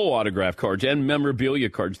to pull autograph cards and memorabilia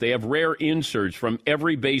cards. They have rare inserts from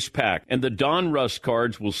every base pack, and the Don Russ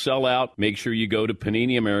cards will sell out. Make sure you go to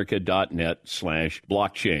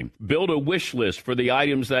PaniniAmerica.net/blockchain. Build a wish list for the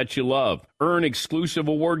items that you love. Earn exclusive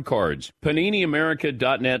award cards.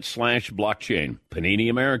 PaniniAmerica.net/blockchain. Panini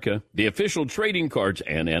America, the official trading cards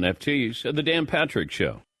and NFTs of the Dan Patrick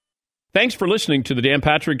Show. Thanks for listening to the Dan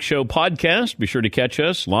Patrick Show podcast. Be sure to catch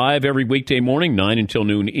us live every weekday morning, 9 until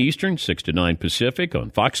noon Eastern, 6 to 9 Pacific on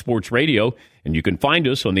Fox Sports Radio. And you can find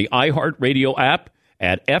us on the iHeartRadio app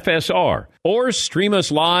at FSR or stream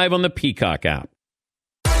us live on the Peacock app.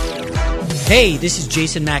 Hey, this is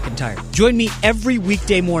Jason McIntyre. Join me every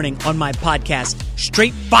weekday morning on my podcast,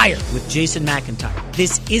 Straight Fire with Jason McIntyre.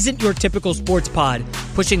 This isn't your typical sports pod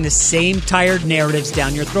pushing the same tired narratives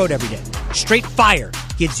down your throat every day. Straight Fire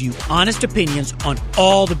gives you honest opinions on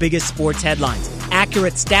all the biggest sports headlines,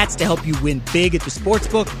 accurate stats to help you win big at the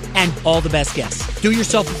sportsbook, and all the best guests. Do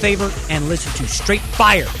yourself a favor and listen to Straight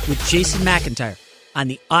Fire with Jason McIntyre on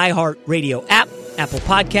the iHeartRadio app, Apple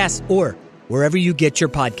Podcasts, or wherever you get your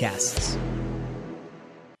podcasts.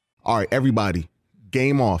 All right, everybody,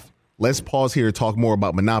 game off. Let's pause here to talk more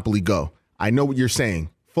about Monopoly Go. I know what you're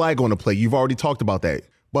saying. Flag on the play. You've already talked about that.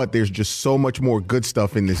 But there's just so much more good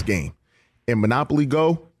stuff in this game. In Monopoly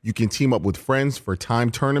Go, you can team up with friends for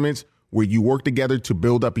time tournaments where you work together to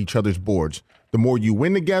build up each other's boards. The more you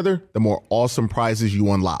win together, the more awesome prizes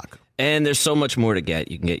you unlock. And there's so much more to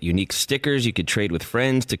get. You can get unique stickers. You could trade with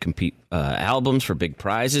friends to compete albums for big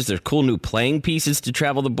prizes. There's cool new playing pieces to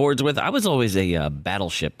travel the boards with. I was always a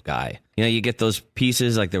battleship guy. You know, you get those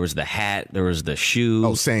pieces, like there was the hat, there was the shoe.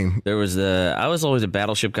 Oh, same. I was always a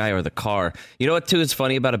battleship guy, or the car. You know what, too, is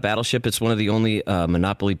funny about a battleship? It's one of the only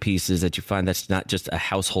Monopoly pieces that you find that's not just a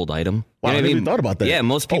household item. Wow, You know I what never even thought about that. Yeah,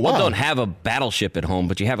 most people wow. don't have a battleship at home,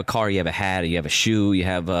 but you have a car, you have a hat, you have a shoe, you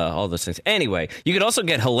have all those things. Anyway, you can also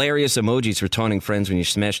get hilarious emojis for taunting friends when you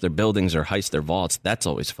smash their buildings or heist their vaults. That's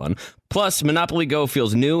always fun. Plus, Monopoly Go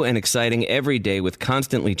feels new and exciting every day with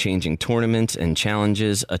constantly changing tournaments and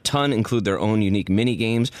challenges. A ton include their own unique mini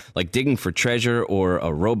games, like digging for treasure or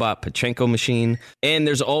a robot Pachinko machine. And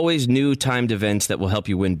there's always new timed events that will help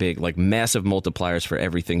you win big, like massive multipliers for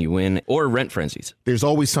everything you win, or rent frenzies. There's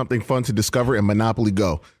always something fun to discover in Monopoly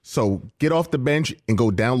Go. So get off the bench and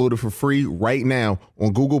go download it for free right now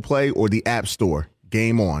on Google Play or the App Store.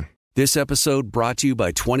 Game on. This episode brought to you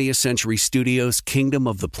by 20th Century Studios' Kingdom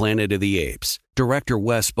of the Planet of the Apes. Director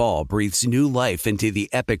Wes Ball breathes new life into the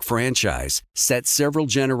epic franchise, set several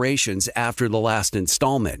generations after the last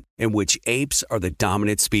installment, in which apes are the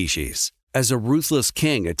dominant species. As a ruthless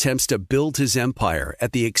king attempts to build his empire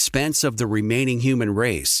at the expense of the remaining human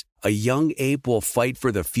race, a young ape will fight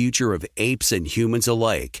for the future of apes and humans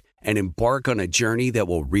alike and embark on a journey that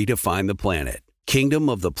will redefine the planet. Kingdom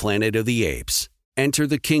of the Planet of the Apes. Enter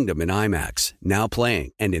the kingdom in IMAX, now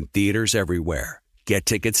playing and in theaters everywhere. Get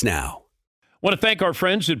tickets now. Want to thank our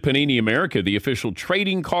friends at Panini America, the official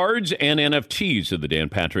trading cards and NFTs of the Dan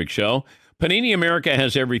Patrick Show. Panini America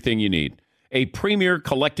has everything you need. A premier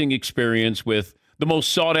collecting experience with the most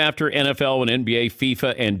sought-after NFL and NBA,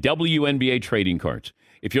 FIFA, and WNBA trading cards.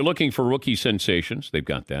 If you're looking for rookie sensations, they've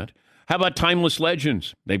got that. How about timeless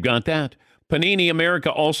legends? They've got that. Panini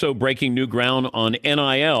America also breaking new ground on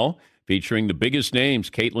NIL, featuring the biggest names.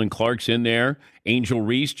 Caitlin Clark's in there, Angel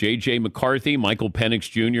Reese, J.J. McCarthy, Michael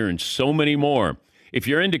Penix Jr., and so many more. If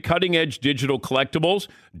you're into cutting-edge digital collectibles,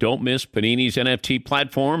 don't miss Panini's NFT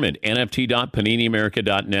platform at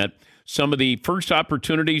nft.paniniamerica.net. Some of the first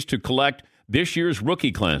opportunities to collect this year's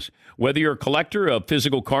rookie class. Whether you're a collector of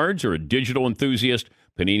physical cards or a digital enthusiast,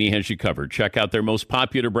 Panini has you covered. Check out their most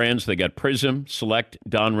popular brands. They got Prism, Select,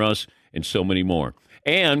 Donruss, and so many more.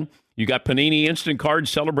 And you got Panini Instant Cards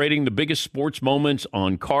celebrating the biggest sports moments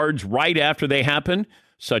on cards right after they happen,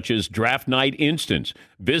 such as Draft Night Instants.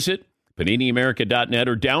 Visit PaniniAmerica.net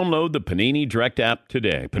or download the Panini Direct app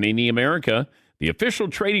today. Panini America, the official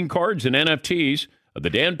trading cards and NFTs of the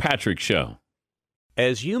Dan Patrick Show.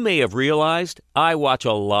 As you may have realized, I watch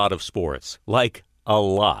a lot of sports. Like, a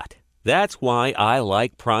lot. That's why I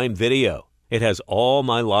like Prime Video. It has all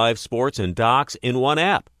my live sports and docs in one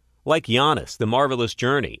app. Like Giannis, The Marvelous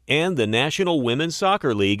Journey, and the National Women's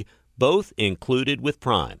Soccer League, both included with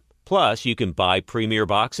Prime. Plus, you can buy Premier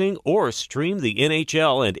Boxing or stream the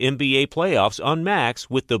NHL and NBA playoffs on Max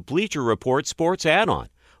with the Bleacher Report Sports add-on,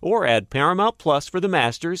 or add Paramount Plus for the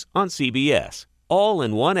Masters on CBS. All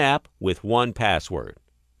in one app with one password.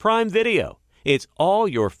 Prime Video. It's all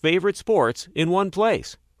your favorite sports in one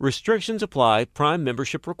place. Restrictions apply. Prime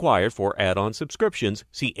membership required for add-on subscriptions.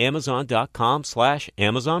 See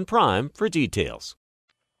Amazon.com/Amazon Prime for details.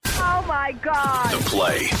 Oh, my God. The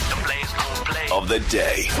play of the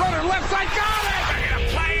day. Runner left side, got it!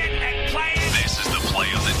 Play it. This is the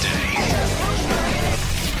play of the day.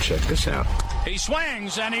 Check this out. He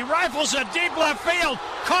swings and he rifles it deep left field.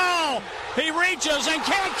 Call. He reaches and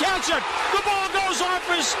can't catch it. The ball goes off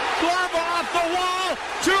his glove, off the wall.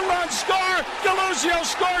 2-run score. Delusio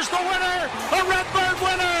scores the winner. A Redbird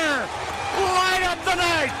winner. Light up the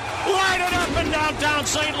night. Light it up in downtown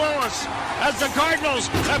St. Louis as the Cardinals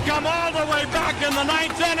have come all the way back in the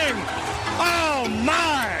 9th inning. Oh,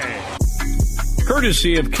 my.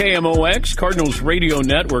 Courtesy of KMOX, Cardinals Radio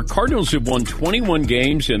Network, Cardinals have won 21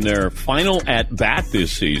 games in their final at-bat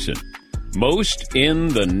this season. Most in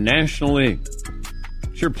the National League.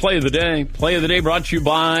 It's your play of the day. Play of the day brought to you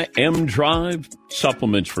by M-Drive,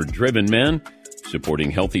 supplements for driven men,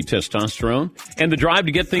 supporting healthy testosterone, and the drive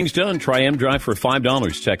to get things done. Try M-Drive for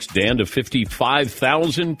 $5. Text Dan to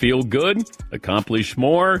 55,000. Feel good. Accomplish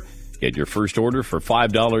more. Get your first order for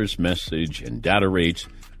 $5. Message and data rates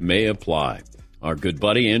may apply. Our good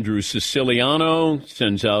buddy Andrew Siciliano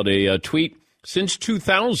sends out a tweet. Since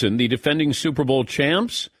 2000, the defending Super Bowl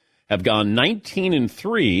champs have gone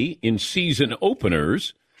 19-3 in season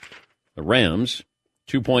openers. The Rams,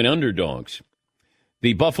 2-point underdogs.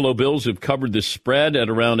 The Buffalo Bills have covered the spread at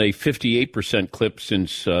around a 58% clip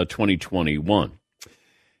since 2021.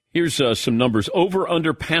 Here's some numbers.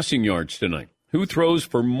 Over-under passing yards tonight. Who throws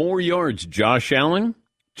for more yards? Josh Allen,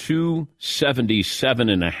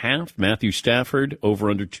 277.5. Matthew Stafford,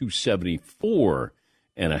 over-under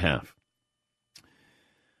 274.5.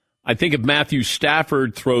 I think if Matthew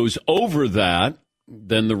Stafford throws over that,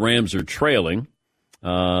 then the Rams are trailing.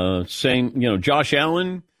 Saying, Josh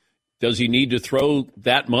Allen, does he need to throw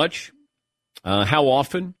that much? How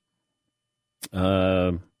often?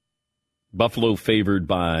 Buffalo favored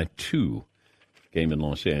by 2. Game in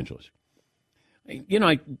Los Angeles. I'm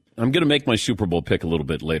going to make my Super Bowl pick a little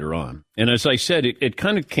bit later on. And as I said, it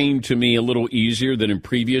kind of came to me a little easier than in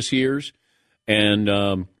previous years.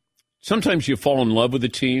 And sometimes you fall in love with a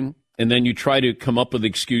team, and then you try to come up with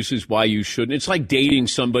excuses why you shouldn't. It's like dating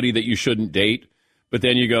somebody that you shouldn't date. But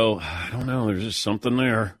then you go, I don't know, there's just something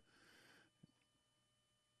there.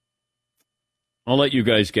 I'll let you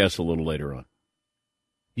guys guess a little later on.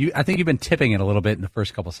 I think you've been tipping it a little bit in the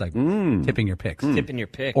first couple segments. Tipping your picks. Tipping your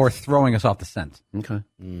picks. Or throwing us off the scent. Okay.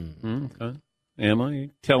 Okay. Am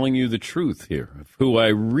I telling you the truth here of who I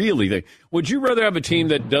really think? Would you rather have a team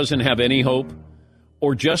that doesn't have any hope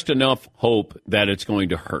or just enough hope that it's going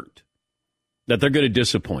to hurt? That they're going to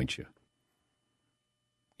disappoint you?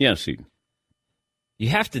 Yes, Eden. You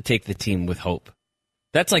have to take the team with hope.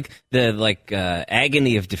 That's like the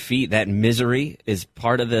agony of defeat. That misery is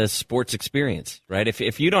part of the sports experience, right?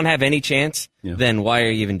 If you don't have any chance, then why are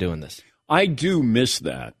you even doing this? I do miss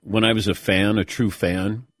that when I was a fan, a true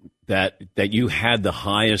fan, that you had the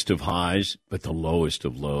highest of highs, but the lowest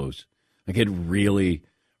of lows. Like it really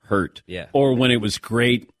hurt. Yeah. Or when it was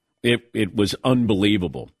great, it was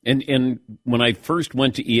unbelievable. And when I first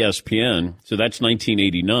went to ESPN, so that's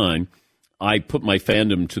 1989, I put my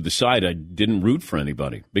fandom to the side. I didn't root for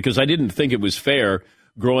anybody because I didn't think it was fair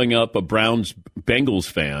growing up a Browns-Bengals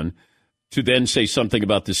fan to then say something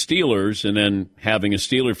about the Steelers and then having a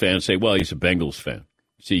Steeler fan say, well, he's a Bengals fan.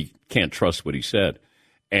 So you can't trust what he said.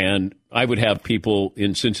 And I would have people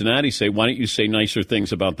in Cincinnati say, why don't you say nicer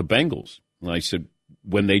things about the Bengals? And I said,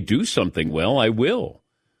 when they do something well, I will.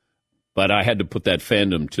 But I had to put that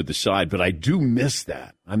fandom to the side. But I do miss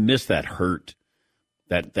that. I miss that hurt,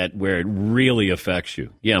 that where it really affects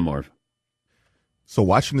you. Yeah, Marv. So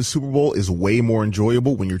watching the Super Bowl is way more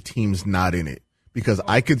enjoyable when your team's not in it. Because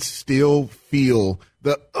I could still feel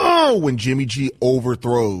when Jimmy G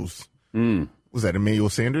overthrows. Was that Emmanuel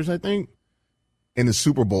Sanders, I think? In the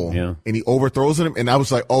Super Bowl. Yeah. And he overthrows him. And I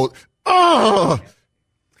was like,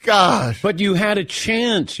 gosh. But you had a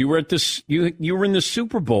chance. You were at this. You were in the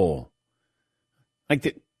Super Bowl.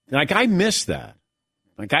 Like I missed that.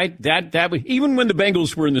 Even when the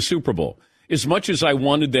Bengals were in the Super Bowl, as much as I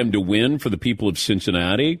wanted them to win for the people of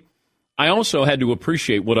Cincinnati, I also had to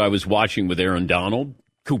appreciate what I was watching with Aaron Donald,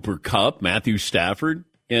 Cooper Kupp, Matthew Stafford.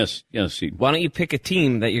 Yes. Why don't you pick a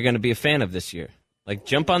team that you're going to be a fan of this year? Like,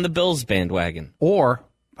 jump on the Bills bandwagon. Or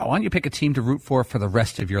why don't you pick a team to root for the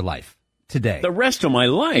rest of your life today? The rest of my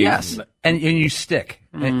life? Yes. And you stick.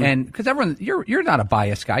 And because everyone, you're not a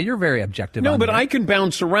biased guy. You're very objective. No, but I can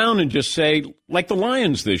bounce around and just say, like the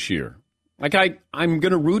Lions this year. Like, I'm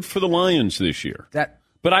going to root for the Lions this year.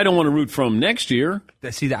 But I don't want to root for them next year.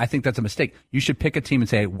 See, I think that's a mistake. You should pick a team and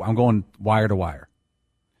say, I'm going wire to wire.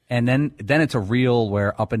 And then it's a real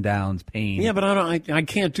where up and downs, pain. Yeah, but I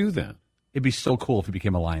can't do that. It'd be so cool if you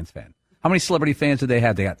became a Lions fan. How many celebrity fans did they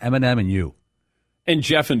have? They got Eminem and you. And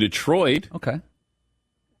Jeff in Detroit. Okay.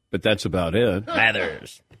 But that's about it.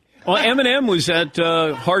 Mathers. Well, Eminem was at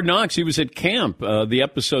Hard Knocks. He was at camp, the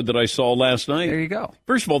episode that I saw last night. There you go.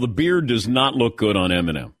 First of all, the beard does not look good on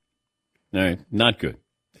Eminem. All right, not good.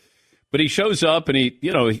 But he shows up and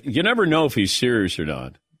you never know if he's serious or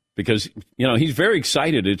not because, he's very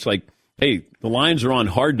excited. It's like, hey, the Lions are on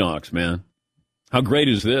Hard Knocks, man. How great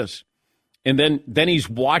is this? And then he's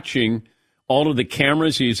watching all of the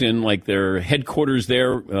cameras. He's in like their headquarters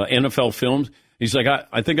there, NFL Films. He's like,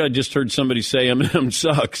 I think I just heard somebody say Eminem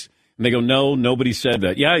sucks. And they go, no, nobody said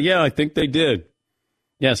that. Yeah, I think they did.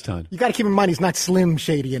 Yes, Todd. You got to keep in mind he's not Slim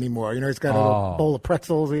Shady anymore. He's got a little bowl of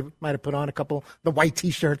pretzels. He might have put on a couple. The white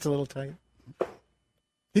T-shirt's a little tight.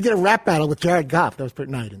 He did a rap battle with Jared Goff. That was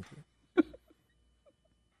pretty nice.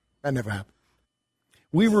 That never happened.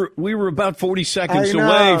 We were about 40 seconds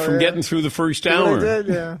away from getting through the first hour. Did,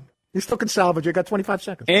 yeah. You still can salvage. You got 25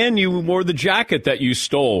 seconds. And you wore the jacket that you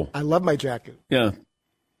stole. I love my jacket. Yeah.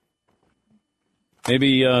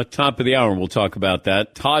 Maybe top of the hour we'll talk about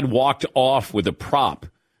that. Todd walked off with a prop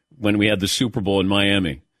when we had the Super Bowl in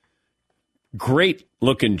Miami. Great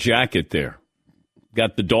looking jacket there.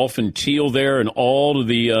 Got the Dolphin teal there and all of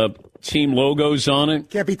the team logos on it.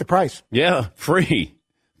 Can't beat the price. Yeah, free.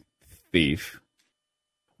 Thief.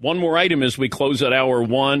 One more item as we close out hour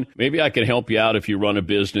one. Maybe I can help you out if you run a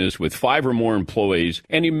business with 5 or more employees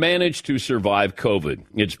and you manage to survive COVID.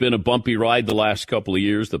 It's been a bumpy ride the last couple of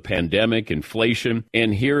years, the pandemic, inflation,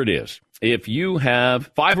 and here it is. If you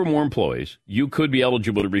have 5 or more employees, you could be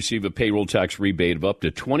eligible to receive a payroll tax rebate of up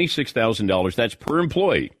to $26,000. That's per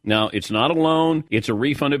employee. Now, it's not a loan. It's a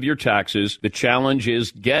refund of your taxes. The challenge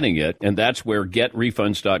is getting it, and that's where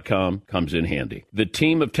GetRefunds.com comes in handy. The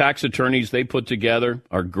team of tax attorneys they put together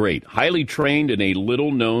are great. Highly trained in a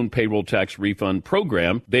little-known payroll tax refund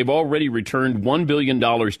program. They've already returned $1 billion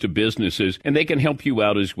to businesses, and they can help you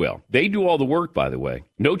out as well. They do all the work, by the way.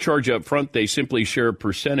 No charge up front. They simply share a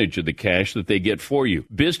percentage of the cash that they get for you.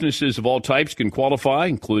 Businesses of all types can qualify,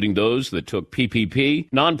 including those that took PPP,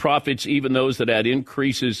 nonprofits, even those that had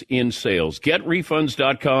increases in sales.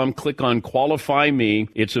 GetRefunds.com. Click on Qualify Me.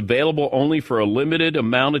 It's available only for a limited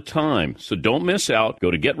amount of time, so don't miss out.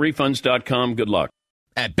 Go to GetRefunds.com. Good luck.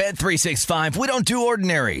 At Bet365, we don't do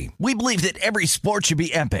ordinary. We believe that every sport should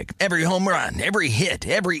be epic. Every home run, every hit,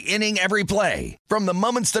 every inning, every play. From the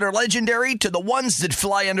moments that are legendary to the ones that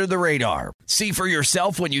fly under the radar. See for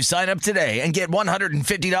yourself when you sign up today and get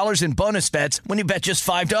 $150 in bonus bets when you bet just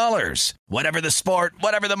 $5. Whatever the sport,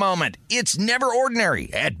 whatever the moment, it's never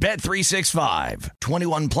ordinary at Bet365.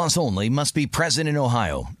 21 plus only. Must be present in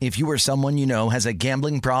Ohio. If you or someone you know has a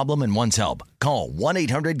gambling problem and wants help, call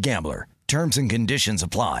 1-800-GAMBLER. Terms and conditions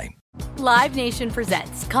apply. Live Nation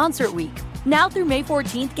presents Concert Week. Now through May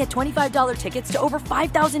 14th, get $25 tickets to over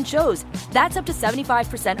 5,000 shows. That's up to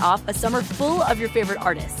 75% off a summer full of your favorite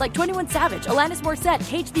artists like 21 Savage, Alanis Morissette,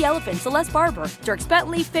 Cage the Elephant, Celeste Barber, Dierks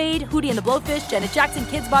Bentley, Fade, Hootie and the Blowfish, Janet Jackson,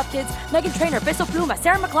 Kidz Bop Kids, Meghan Trainor, Peso Pluma,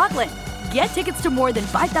 Sarah McLachlan. Get tickets to more than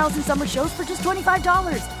 5,000 summer shows for just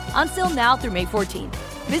 $25. Until now through May 14th.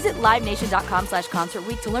 Visit LiveNation.com/Concert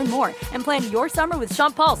Week to learn more and plan your summer with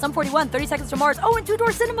Sean Paul, Sum 41, 30 Seconds to Mars, and Two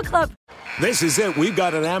Door Cinema Club. This is it. We've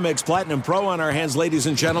got an Amex Platinum Pro on our hands, ladies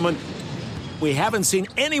and gentlemen. We haven't seen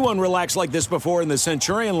anyone relax like this before in the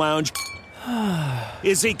Centurion Lounge.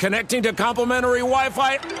 Is he connecting to complimentary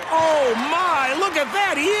Wi-Fi? Oh, my. Look at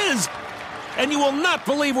that. He is. And you will not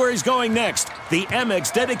believe where he's going next. The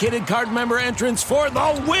Amex dedicated card member entrance for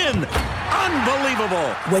the win.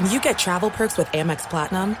 Unbelievable. When you get travel perks with Amex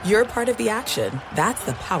Platinum, you're part of the action. That's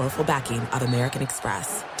the powerful backing of American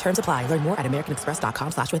Express. Terms apply. Learn more at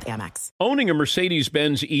americanexpress.com/withAmex. Owning a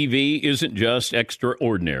Mercedes-Benz EV isn't just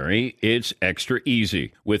extraordinary, it's extra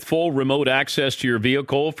easy. With full remote access to your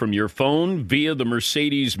vehicle from your phone via the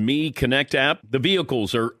Mercedes Me Connect app, the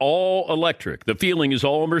vehicles are all electric. The feeling is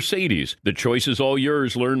all Mercedes. The choice is all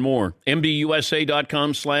yours. Learn more.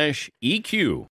 MBUSA.com/EQ.